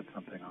Pause had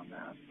something on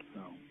that.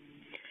 So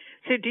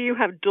do you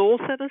have dual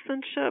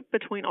citizenship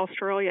between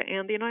Australia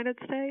and the United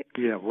States?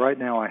 Yeah, right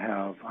now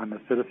I'm a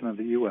citizen of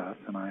the U.S.,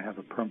 and I have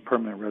a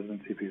permanent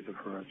residency visa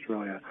for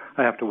Australia.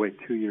 I have to wait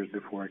 2 years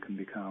before I can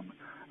become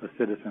a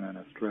citizen in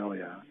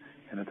Australia,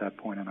 and at that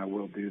point, and I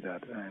will do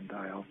that. And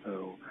I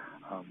also,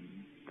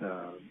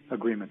 the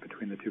agreement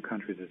between the two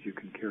countries is you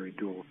can carry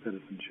dual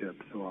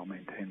citizenship, so I'll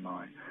maintain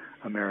my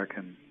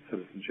American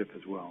citizenship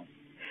as well.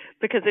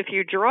 Because if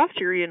you dropped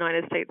your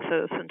United States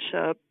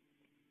citizenship,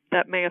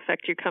 that may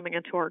affect you coming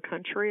into our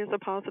country as a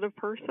positive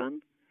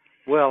person?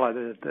 Well,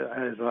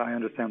 as I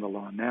understand the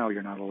law now,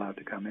 you're not allowed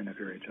to come in if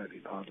you're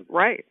HIV positive.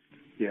 Right.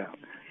 Yeah.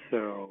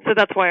 So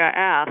that's why I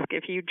ask,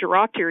 if you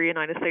dropped your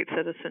United States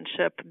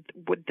citizenship,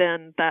 would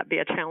then that be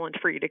a challenge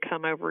for you to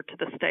come over to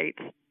the States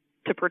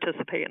to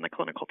participate in the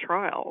clinical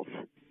trials?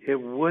 It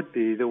would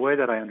be. The way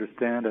that I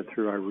understand it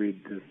I read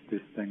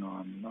this thing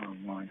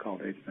online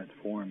called AIDS-Meds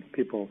Forums,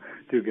 people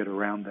do get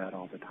around that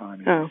all the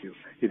time.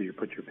 Either you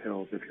put your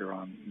pills, if you're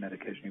on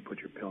medication, you put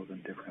your pills in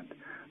different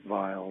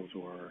vials,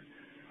 or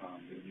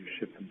you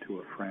ship them to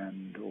a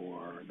friend,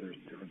 or there's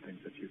different things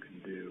that you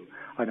can do.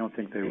 I don't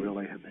think they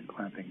really have been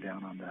clamping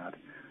down on that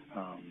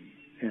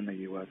in the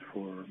U.S.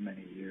 for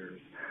many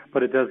years.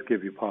 But it does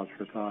give you pause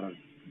for thought of,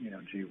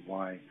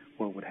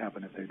 what would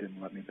happen if they didn't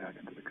let me back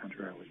into the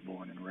country I was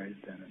born and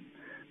raised in and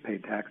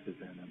paid taxes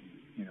in and,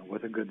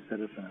 was a good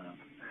citizen of.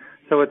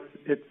 So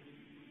it's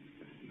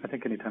I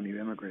think anytime you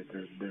immigrate,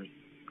 there's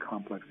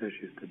complex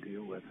issues to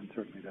deal with, and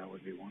certainly that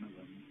would be one of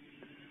them.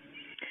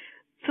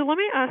 So let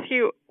me ask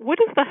you, what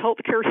is the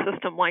healthcare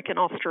system like in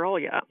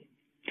Australia?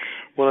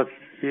 Well,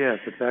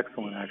 it's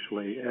excellent,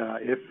 actually.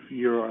 If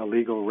you're a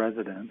legal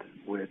resident,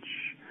 which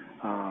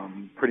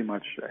pretty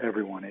much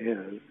everyone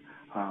is,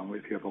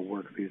 if you have a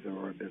work visa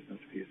or a business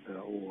visa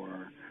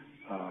or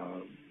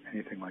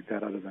anything like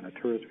that other than a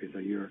tourist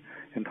visa, you're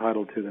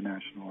entitled to the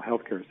national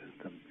healthcare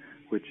system,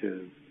 which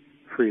is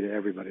free to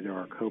everybody. There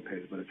are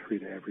co-pays, but it's free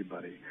to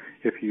everybody.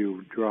 If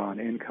you draw an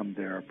income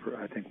there,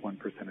 I think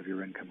 1% of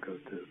your income goes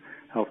to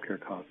healthcare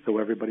costs. So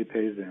everybody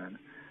pays in,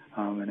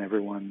 and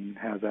everyone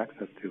has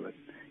access to it.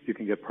 You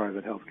can get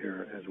private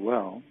healthcare as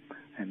well,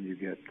 and you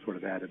get sort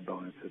of added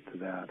bonuses to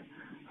that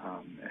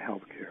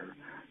healthcare.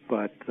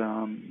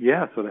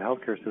 So the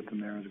healthcare system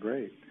there is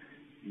great.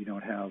 You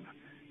don't have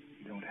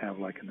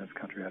like in this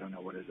country, I don't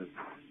know, what is it?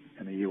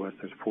 In the U.S.,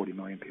 there's 40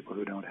 million people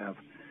who don't have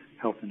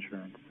health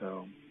insurance.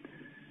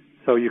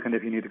 So you can,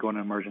 if you need to go in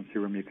an emergency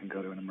room, you can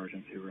go to an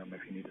emergency room.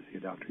 If you need to see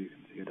a doctor, you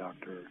can see a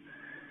doctor.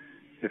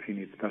 If you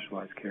need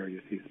specialized care,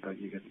 you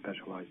get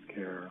specialized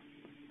care.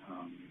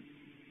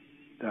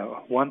 The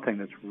one thing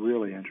that's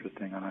really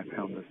interesting, and I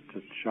found this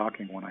just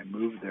shocking when I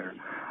moved there,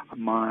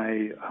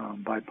 my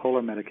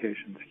bipolar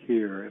medications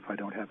here, if I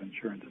don't have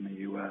insurance in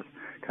the U.S.,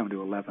 come to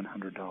 $1,100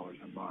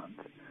 a month,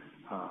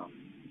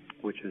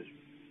 which is,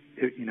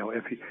 if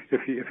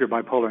you're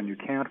bipolar and you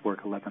can't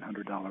work,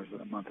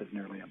 $1,100 a month is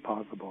nearly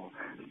impossible,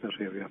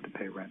 especially if you have to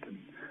pay rent and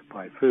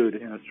buy food.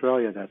 In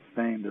Australia, the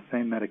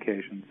same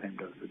medication, same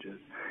dosages,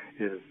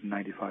 is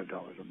 $95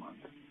 a month.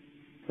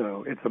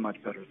 So it's a much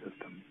better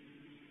system.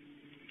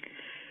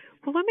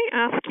 Well, let me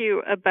ask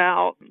you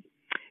about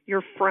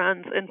your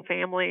friends and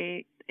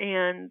family,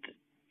 and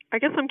I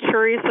guess I'm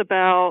curious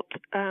about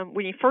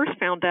when you first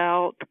found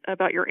out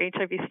about your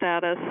HIV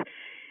status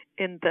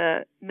in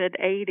the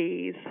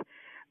mid-'80s,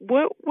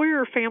 what were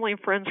your family and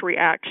friends'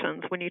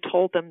 reactions when you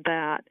told them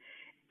that?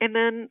 And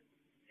then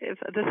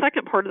the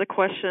second part of the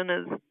question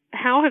is,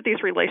 how have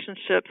these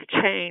relationships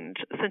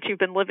changed since you've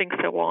been living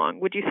so long?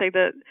 Would you say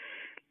that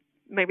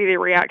maybe the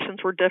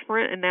reactions were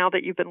different, and now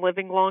that you've been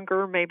living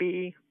longer,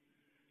 maybe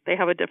they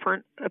have a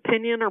different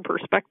opinion or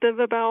perspective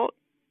about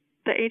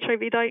the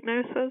HIV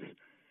diagnosis?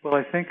 Well,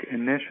 I think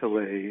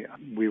initially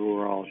we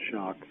were all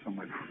shocked, so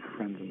my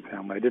friends and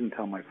family. I didn't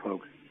tell my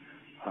folks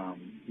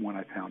when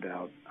I found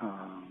out.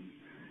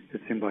 It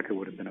seemed like it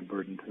would have been a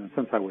burden to them.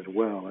 Since I was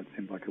well, it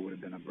seemed like it would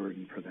have been a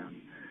burden for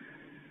them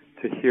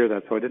to hear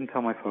that. So I didn't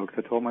tell my folks.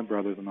 I told my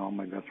brothers, and all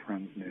my best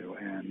friends knew,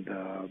 and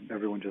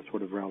everyone just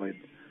sort of rallied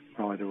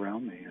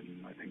around me,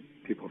 and I think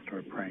people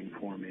started praying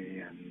for me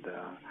and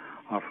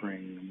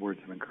offering words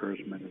of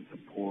encouragement and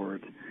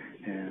support.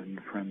 And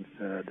friends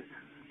said,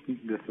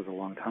 this is a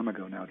long time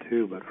ago now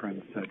too, but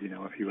friends said,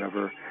 if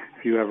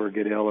you ever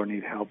get ill or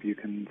need help, you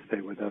can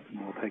stay with us and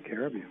we'll take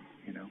care of you.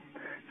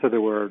 So there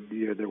were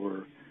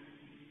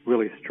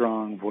really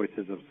strong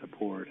voices of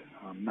support,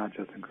 not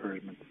just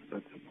encouragement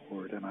but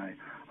support. And I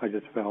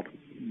just felt,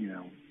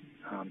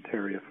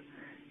 Terry,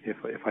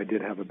 if I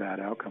did have a bad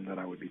outcome, that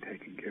I would be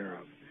taken care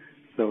of.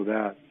 So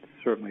that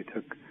certainly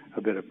took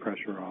a bit of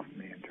pressure off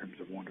me in terms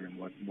of wondering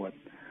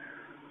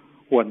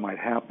what might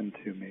happen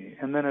to me.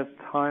 And then as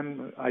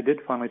time, I did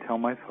finally tell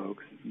my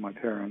folks, my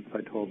parents.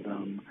 I told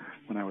them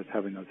when I was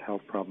having those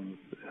health problems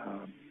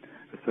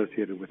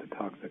associated with the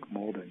toxic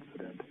mold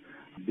incident,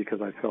 because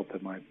I felt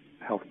that my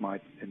health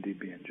might indeed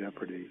be in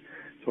jeopardy.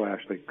 So I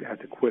actually had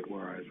to quit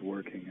where I was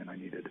working, and I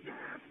needed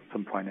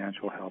some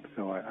financial help.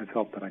 So I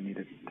felt that I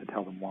needed to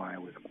tell them why I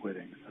was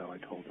quitting. So I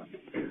told them,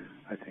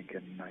 I think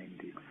in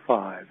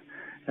 95.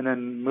 And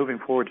then moving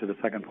forward to the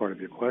second part of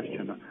your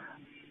question,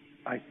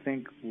 I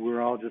think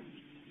we're all just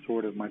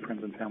sort of, my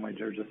friends and family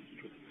are just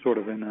sort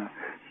of in a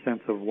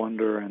sense of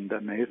wonder and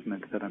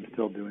amazement that I'm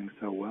still doing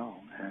so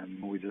well.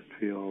 And we just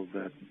feel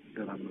that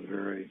I'm a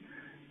very,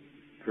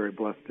 very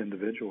blessed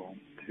individual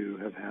to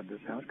have had this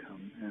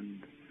outcome.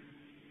 And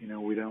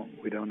we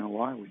don't know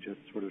why. We just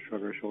sort of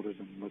shrug our shoulders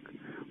and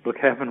look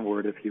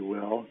heavenward, if you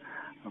will.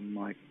 I'm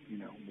like,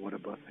 what a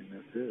blessing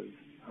this is.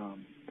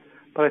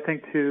 But I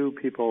think too,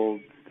 people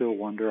still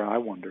wonder. I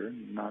wonder.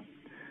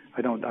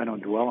 I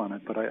don't dwell on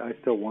it, but I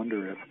still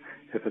wonder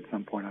if at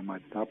some point I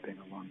might stop being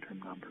a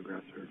long-term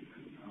non-progressor.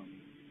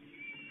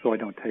 So I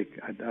don't take.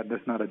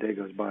 That's not a day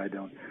goes by. I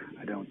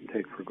don't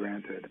take for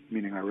granted.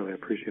 Meaning I really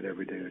appreciate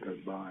every day that goes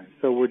by.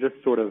 So we're just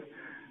sort of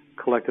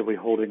collectively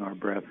holding our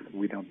breath.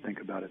 We don't think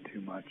about it too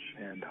much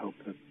and hope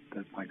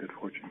that my good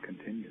fortune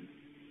continues.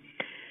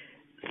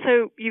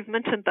 So you've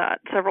mentioned that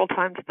several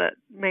times, that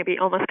maybe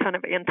almost kind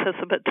of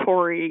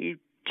anticipatory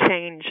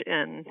change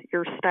in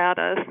your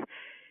status.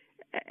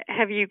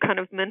 Have you kind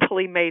of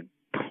mentally made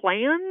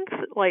plans?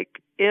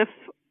 Like, if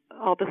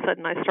all of a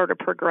sudden I started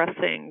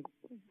progressing,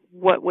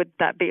 what would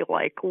that be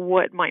like?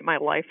 What might my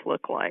life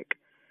look like?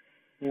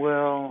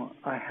 Well,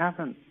 I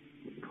haven't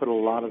put a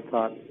lot of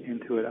thought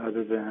into it,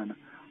 other than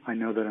I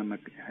know that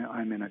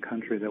I'm in a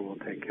country that will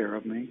take care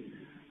of me.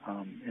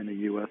 In the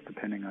U.S.,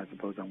 depending, I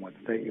suppose, on what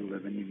state you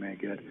live in, you may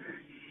get,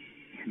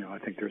 I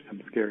think there's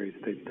some scary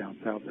states down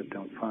south that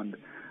don't fund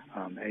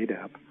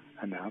ADAP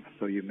enough,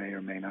 so you may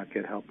or may not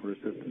get help or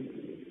assistance.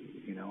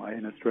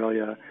 In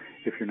Australia,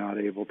 if you're not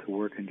able to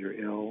work and you're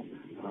ill,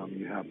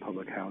 you have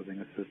public housing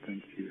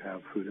assistance, you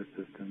have food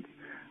assistance,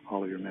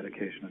 all of your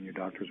medication and your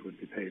doctors would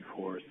be paid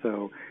for.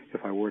 So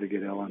if I were to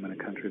get ill, I'm in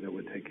a country that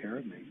would take care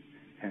of me.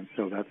 And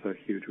so that's a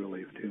huge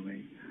relief to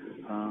me.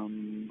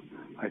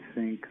 I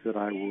think that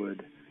I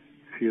would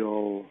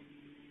feel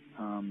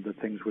that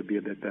things would be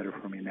a bit better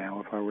for me now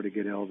if I were to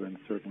get ill than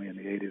certainly in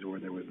the 80s, where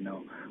there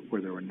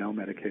were no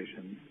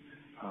medications,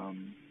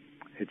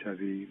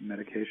 HIV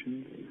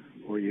medications,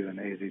 or even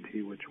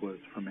AZT, which was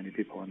for many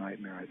people a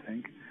nightmare, I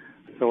think.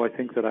 So I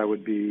think that I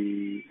would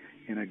be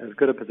in as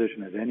good a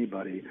position as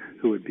anybody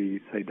who would be,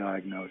 say,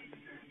 diagnosed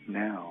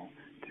now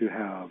to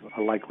have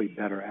a likely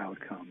better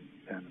outcome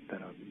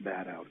than a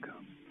bad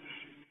outcome.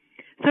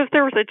 So if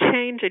there was a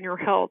change in your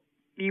health,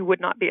 you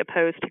would not be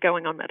opposed to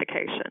going on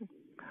medication?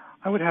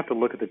 I would have to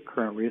look at the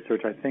current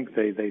research. I think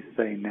they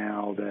say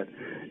now that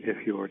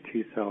if your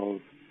T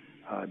cells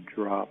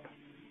drop,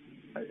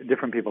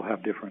 different people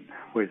have different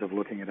ways of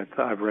looking at it.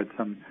 So I've read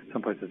some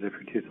places if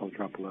your T cells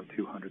drop below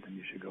 200, then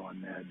you should go on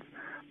meds.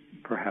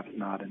 Perhaps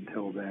not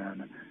until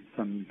then.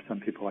 Some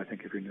people, I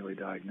think, if you're newly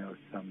diagnosed,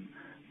 some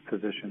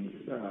physicians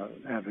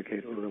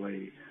advocate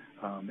early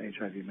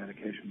HIV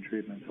medication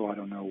treatment. So I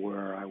don't know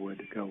where I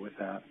would go with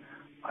that.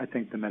 I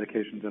think the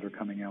medications that are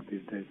coming out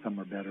these days, some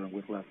are better and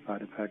with less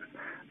side effects,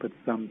 but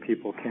some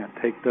people can't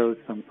take those.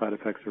 Some side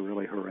effects are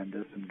really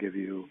horrendous and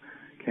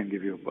can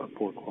give you a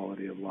poor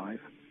quality of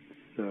life.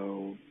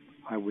 So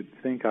I would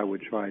think I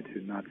would try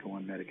to not go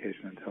on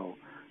medication until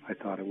I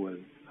thought it was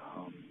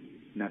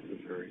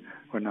necessary,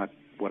 or not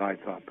what I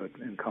thought, but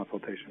in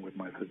consultation with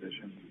my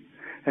physician.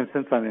 And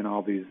since I'm in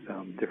all these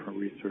different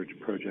research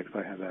projects,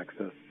 I have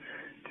access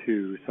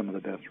to some of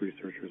the best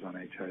researchers on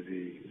HIV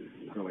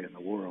really in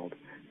the world.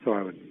 So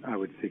I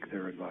would seek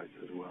their advice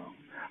as well.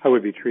 I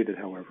would be treated,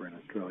 however, in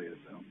Australia.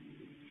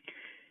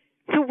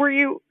 So were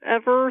you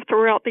ever,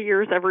 throughout the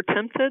years, ever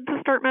tempted to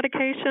start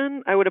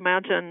medication? I would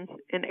imagine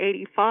in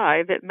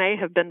 85 it may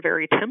have been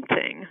very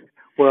tempting.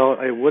 Well,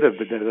 it would have,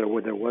 but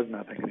there was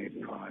nothing in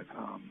 85.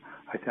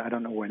 I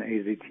don't know when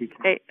AZT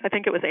came. I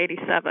think it was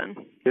 87.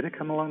 Did it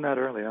come along that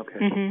early? Okay.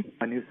 Mm-hmm.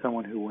 I knew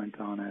someone who went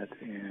on it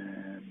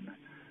in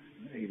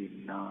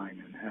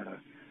 89 and had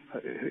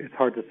it's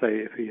hard to say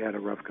if he had a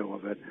rough go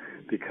of it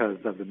because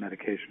of the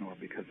medication or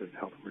because his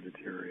health were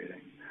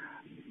deteriorating.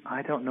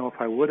 I don't know if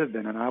I would have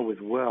been, and I was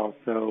well,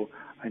 so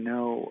I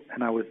know,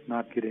 and I was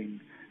not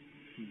getting,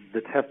 the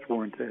tests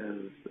weren't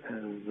as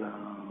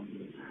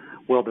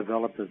well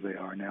developed as they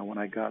are now. When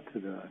I got to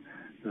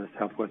the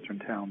southwestern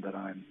town that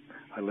I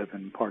live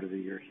in part of the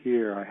year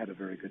here, I had a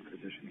very good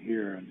physician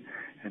here,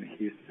 and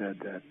he said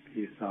that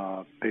he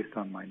saw, based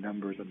on my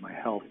numbers and my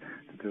health,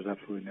 that there's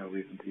absolutely no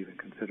reason to even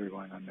consider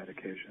going on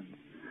medications,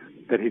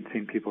 that he'd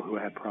seen people who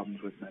had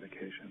problems with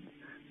medications,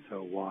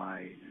 so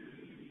why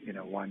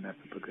mess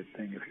up a good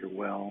thing if you're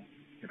well,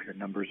 if your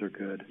numbers are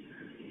good?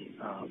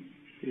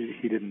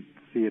 He didn't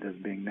see it as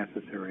being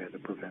necessary as a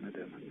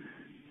preventative.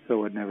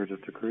 So it never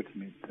just occurred to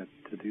me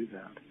to do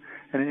that.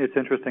 And it's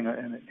interesting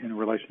in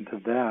relation to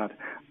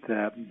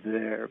that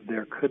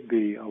there could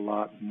be a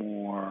lot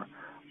more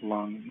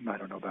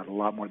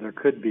there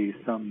could be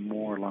some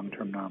more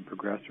long-term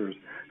non-progressors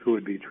who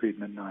would be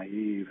treatment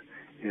naive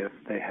if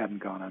they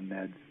hadn't gone on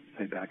meds,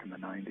 say, back in the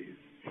 90s.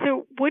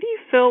 So what do you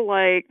feel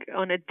like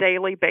on a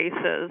daily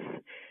basis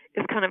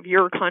is kind of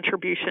your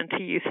contribution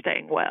to you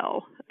staying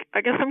well?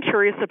 I guess I'm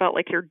curious about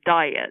like your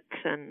diet,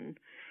 and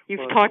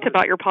you've talked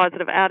about your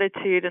positive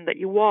attitude and that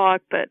you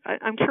walk, but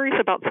I'm curious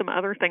about some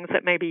other things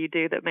that maybe you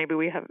do that maybe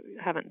we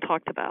haven't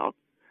talked about.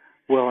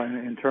 Well,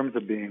 in terms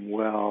of being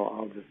well,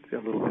 I'll just a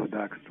little bit of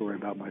backstory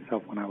about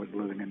myself. When I was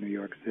living in New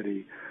York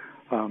City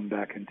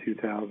back in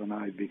 2000,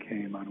 I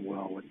became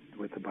unwell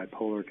with the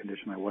bipolar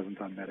condition. I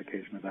wasn't on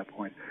medication at that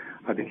point.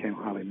 I became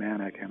highly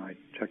manic, and I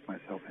checked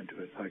myself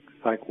into a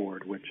psych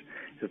ward, which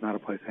is not a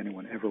place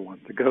anyone ever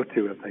wants to go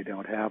to if they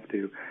don't have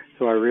to.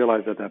 So I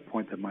realized at that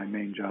point that my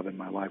main job in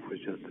my life was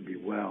just to be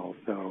well.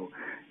 So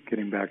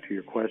getting back to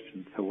your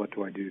question, so what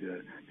do I do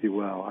to be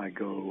well? I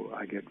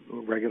get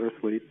regular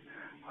sleep.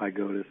 I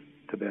go to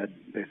bed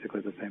basically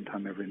at the same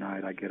time every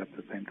night. I get up at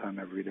the same time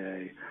every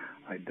day.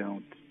 I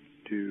don't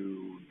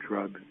do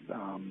drugs.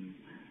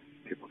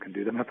 People can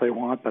do them if they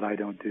want, but I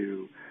don't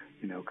do,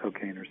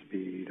 cocaine or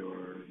speed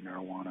or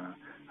marijuana.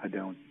 I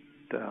don't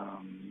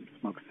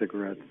smoke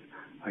cigarettes.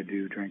 I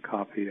do drink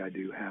coffee. I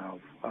do have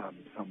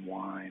some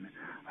wine.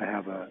 I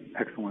have an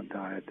excellent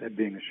diet.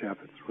 Being a chef,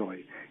 it's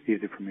really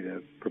easy for me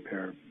to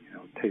prepare,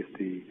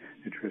 tasty,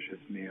 nutritious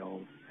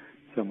meals.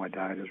 So my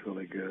diet is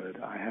really good.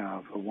 I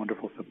have a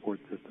wonderful support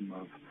system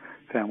of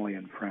family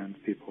and friends,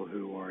 people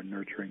who are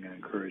nurturing and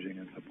encouraging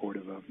and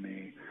supportive of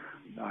me.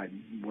 I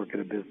work at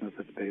a business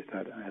that's based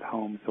at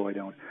home, so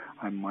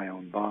I'm my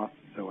own boss,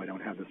 so I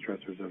don't have the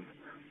stressors of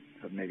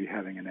maybe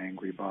having an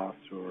angry boss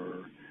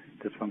or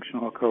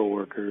dysfunctional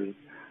coworkers.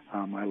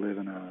 I live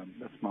in a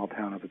small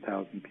town of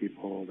 1,000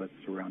 people that's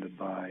surrounded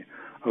by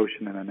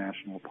ocean and a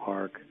national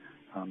park,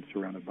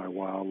 surrounded by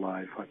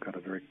wildlife. I've got a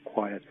very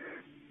quiet,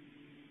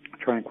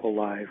 tranquil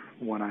life.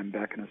 When I'm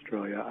back in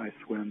Australia, I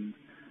swim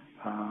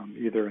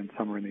either in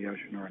summer in the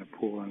ocean or in a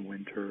pool in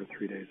winter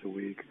 3 days a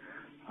week.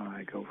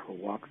 I go for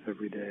walks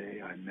every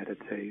day. I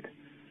meditate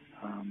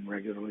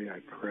regularly. I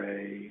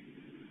pray.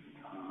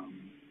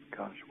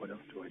 What else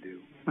do I do?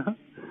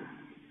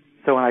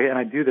 So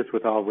I do this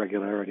with all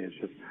regularity. It's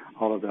just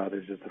all of that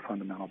is just a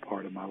fundamental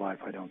part of my life.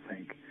 I don't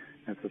think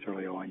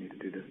necessarily, I need to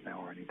do this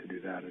now or I need to do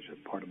that. It's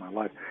just part of my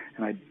life.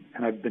 And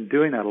I've been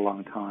doing that a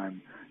long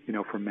time,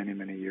 for many,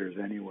 many years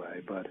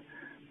anyway. But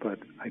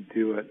I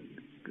do it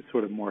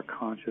sort of more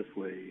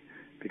consciously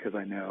because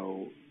I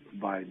know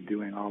by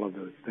doing all of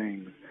those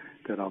things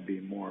that I'll be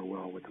more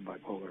well with the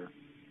bipolar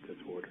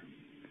disorder.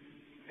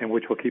 and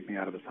which will keep me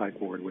out of the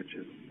psych ward, which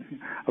is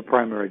a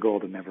primary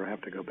goal, to never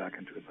have to go back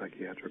into a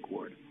psychiatric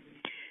ward.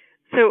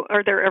 So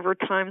are there ever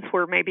times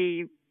where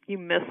maybe you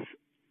miss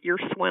your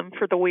swim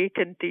for the week,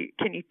 and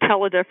can you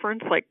tell a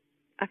difference? Like,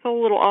 I feel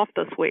a little off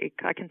this week.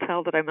 I can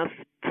tell that I miss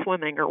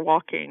swimming or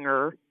walking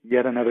or...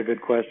 Yet another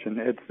good question.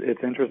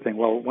 It's interesting.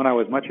 Well, when I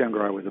was much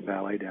younger, I was a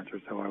ballet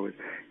dancer, so I was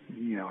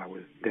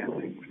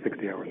dancing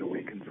 60 hours a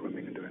week and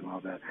swimming and doing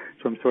all that.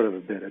 So I'm sort of a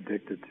bit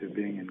addicted to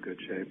being in good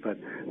shape. But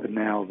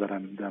now that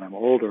I'm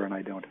older and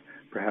I don't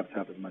perhaps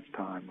have as much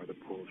time, or the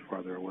pool's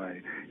farther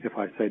away, if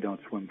I say don't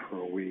swim for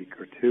a week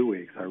or 2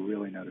 weeks, I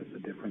really notice a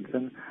difference,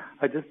 and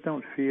I just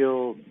don't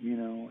feel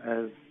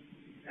as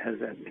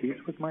at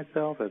peace with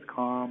myself, as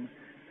calm,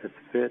 as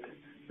fit.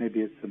 Maybe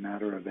it's a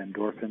matter of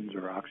endorphins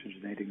or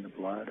oxygenating the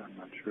blood. I'm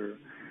not sure.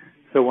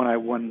 So when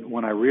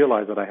I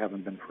realize that I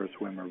haven't been for a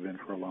swim or been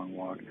for a long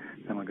walk,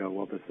 then I go,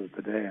 well, this is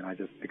the day, and I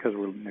just, because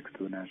we're next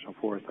to the national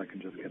forest, I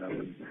can just get up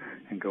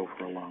and go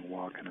for a long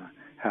walk and a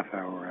half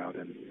hour out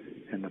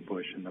in the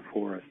bush in the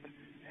forest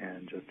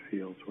and just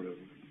feel sort of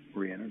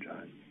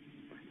re-energized.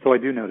 So I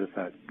do notice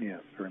that,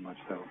 yes, very much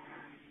so.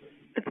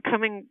 It's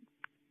coming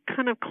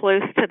kind of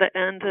close to the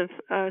end of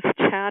us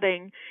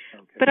chatting,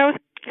 Okay. But I was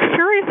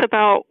curious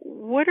about,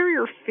 what are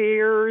your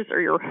fears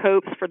or your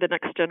hopes for the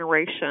next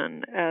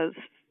generation as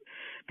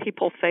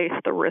people face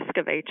the risk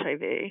of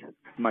HIV?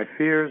 My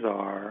fears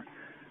are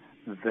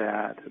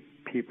that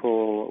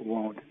people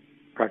won't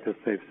practice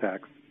safe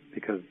sex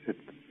because it's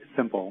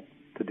simple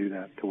to do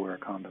that, to wear a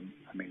condom.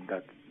 I mean,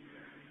 that's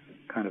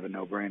kind of a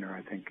no-brainer.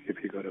 I think if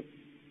you go to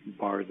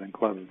bars and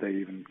clubs, they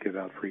even give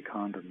out free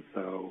condoms.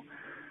 So,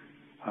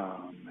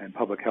 and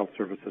public health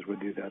services would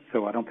do that.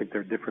 So I don't think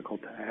they're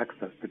difficult to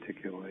access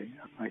particularly.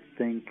 I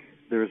think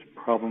there's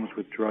problems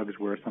with drugs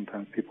where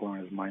sometimes people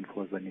aren't as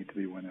mindful as they need to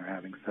be when they're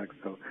having sex.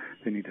 So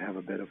they need to have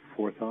a bit of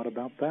forethought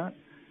about that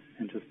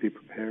and just be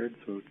prepared.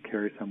 So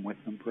carry some with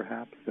them,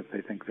 perhaps, if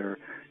they think they're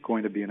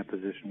going to be in a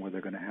position where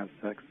they're going to have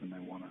sex and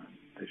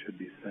they should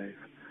be safe.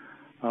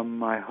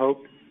 My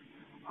hopes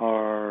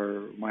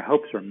are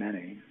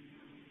many.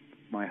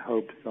 My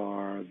hopes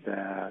are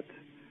that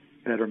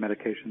better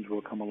medications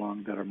will come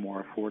along that are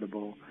more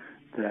affordable,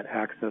 that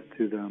access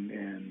to them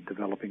in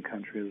developing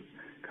countries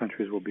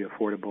will be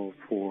affordable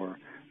for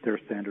their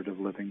standard of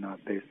living,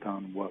 not based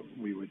on what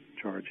we would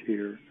charge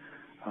here.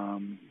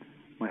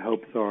 My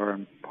hopes are,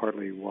 and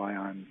partly why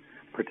I'm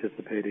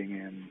participating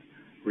in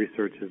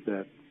research, is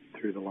that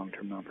through the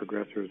long-term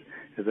non-progressors,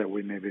 is that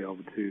we may be able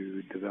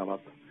to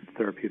develop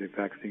therapeutic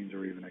vaccines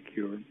or even a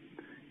cure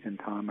in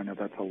time. I know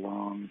that's a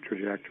long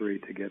trajectory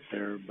to get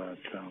there, but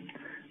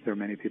there are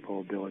many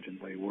people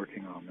diligently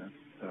working on this.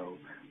 So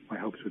my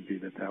hopes would be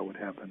that would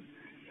happen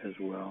as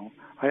well.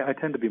 I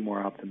tend to be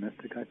more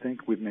optimistic, I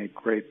think. We've made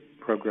great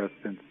progress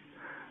since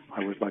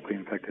I was likely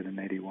infected in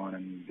 81,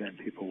 and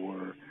people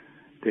were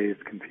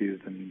dazed,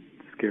 confused, and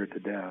scared to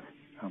death.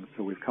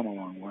 So we've come a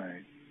long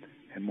way,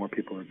 and more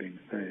people are being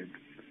saved.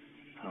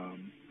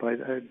 But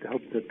I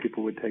hope that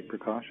people would take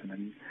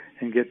precaution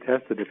and get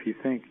tested. If you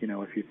think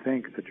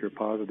that you're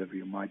positive,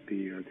 you might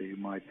be, or that you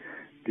might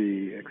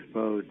be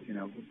exposed,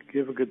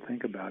 give a good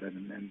think about it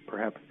and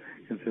perhaps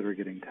consider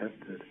getting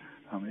tested.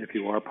 If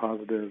you are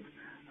positive,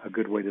 a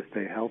good way to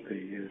stay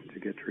healthy is to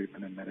get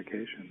treatment and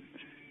medication.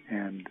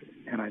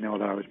 And I know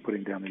that I was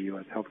putting down the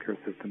U.S. healthcare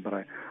system, but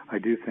I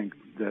do think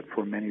that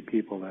for many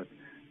people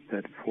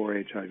that for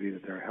HIV,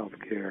 that their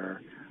healthcare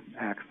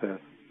access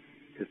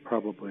is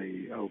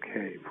probably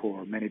okay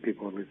for many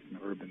people, at least in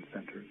urban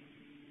centers,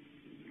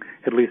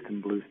 at least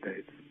in blue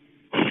states.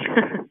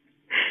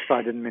 So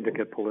I didn't mean to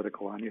get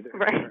political on you there.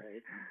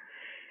 Right.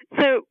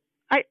 So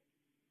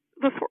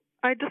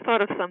I just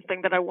thought of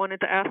something that I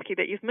wanted to ask you,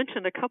 that you've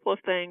mentioned a couple of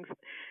things.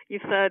 You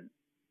said,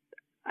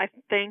 I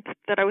think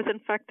that I was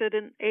infected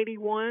in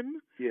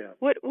 81. Yeah.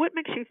 What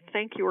makes you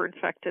think you were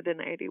infected in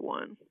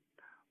 81?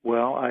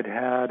 Well, I'd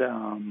had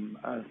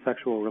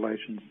sexual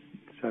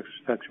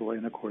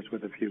intercourse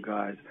with a few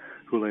guys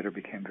who later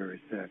became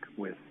very sick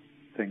with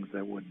things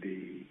that would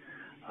be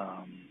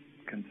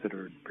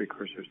considered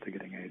precursors to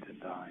getting AIDS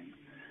and dying.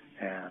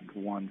 And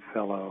one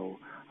fellow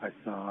I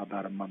saw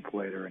about a month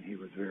later, and he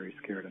was very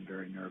scared and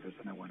very nervous,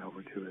 and I went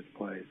over to his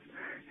place,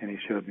 and he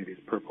showed me these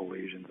purple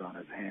lesions on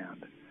his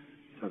hand.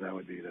 So that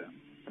would be the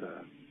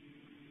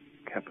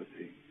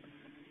Kaposi.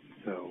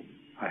 So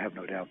I have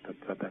no doubt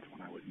that that's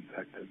when I was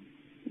infected.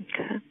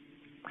 Okay.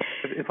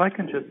 If I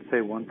can just say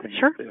one thing,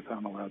 sure. If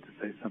I'm allowed to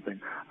say something.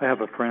 I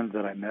have a friend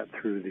that I met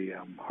through the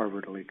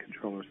Harvard Elite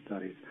Controller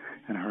Studies,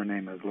 and her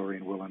name is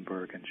Lorraine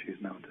Willenberg, and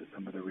she's known to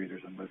some of the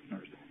readers and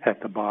listeners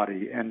at The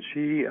Body. And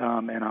she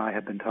and I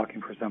have been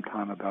talking for some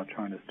time about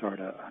trying to start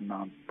a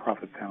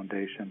nonprofit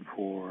foundation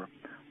for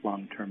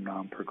long-term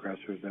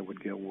non-progressors that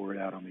would get word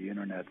out on the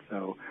Internet.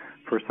 So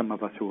for some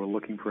of us who are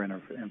looking for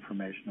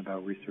information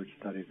about research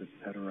studies, et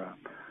cetera,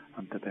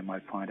 that they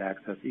might find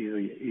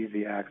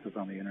easy access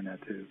on the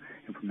Internet to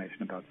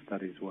information about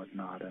studies,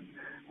 whatnot. And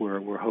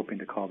we're hoping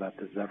to call that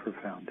the Zephyr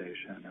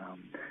Foundation.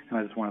 And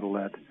I just wanted to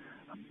let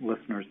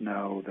listeners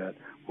know that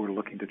we're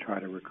looking to try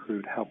to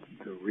help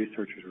the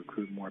researchers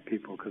recruit more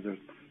people, because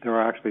there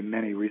are actually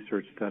many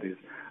research studies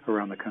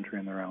around the country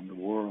and around the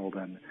world,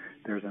 and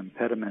there's an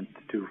impediment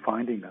to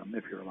finding them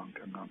if you're a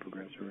long-term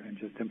non-progressor, and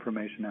just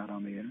information out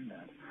on the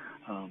internet.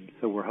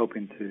 So we're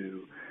hoping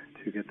to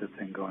get this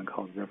thing going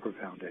called Zephyr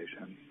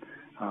Foundation.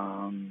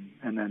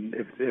 And then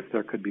if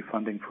there could be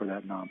funding for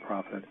that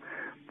nonprofit,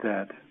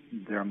 that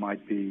there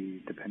might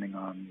be, depending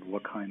on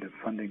what kind of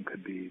funding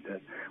could be,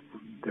 that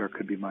there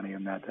could be money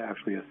in that to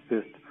actually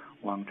assist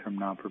long-term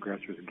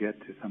non-progressors get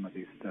to some of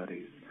these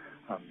studies.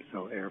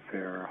 So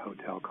airfare,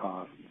 hotel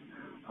costs.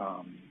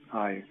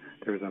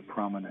 There's a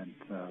prominent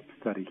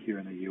study here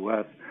in the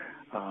U.S.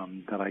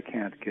 That I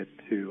can't get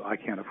to. I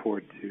can't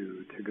afford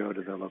to go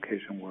to the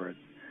location where it's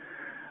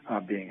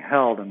being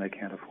held, and they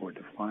can't afford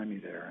to fly me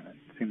there. And it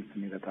seems to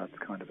me that that's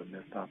kind of a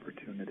missed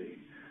opportunity.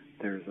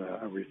 There's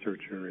a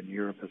researcher in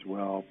Europe as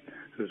well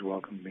who's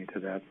welcomed me to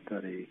that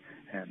study,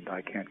 and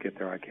I can't get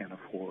there, I can't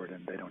afford,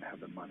 and they don't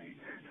have the money.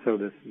 So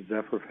this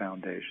Zephyr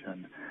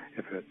Foundation,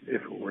 if it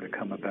were to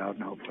come about,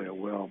 and hopefully it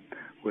will,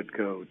 would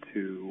go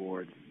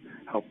towards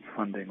help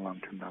funding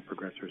long-term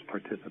non-progressors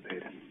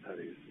participate in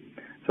studies.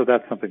 So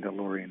that's something that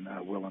Laureen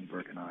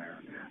Willenberg and I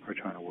are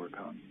trying to work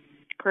on.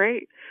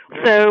 Great.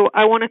 So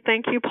I want to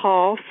thank you,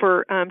 Paul,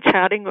 for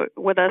chatting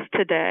with us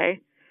today.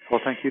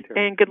 Well, thank you,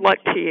 Terry. And good luck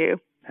to you.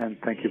 And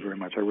thank you very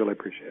much. I really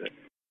appreciate it.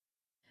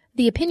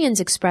 The opinions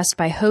expressed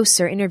by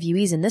hosts or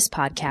interviewees in this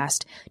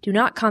podcast do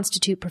not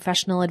constitute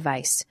professional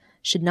advice,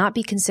 should not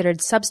be considered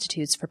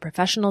substitutes for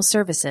professional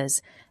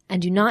services,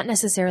 and do not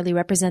necessarily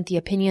represent the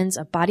opinions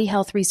of Body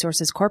Health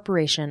Resources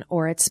Corporation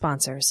or its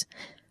sponsors.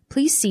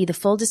 Please see the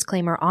full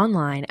disclaimer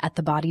online at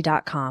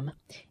thebody.com.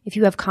 If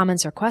you have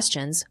comments or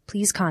questions,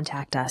 please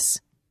contact us.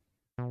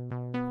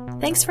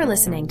 Thanks for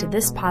listening to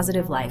This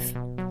Positive Life.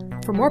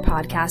 For more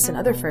podcasts and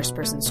other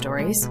first-person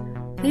stories,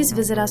 please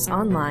visit us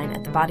online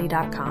at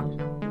thebody.com.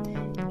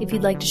 If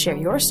you'd like to share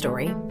your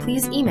story,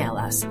 please email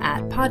us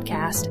at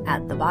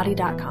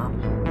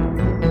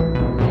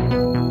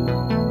podcast@thebody.com.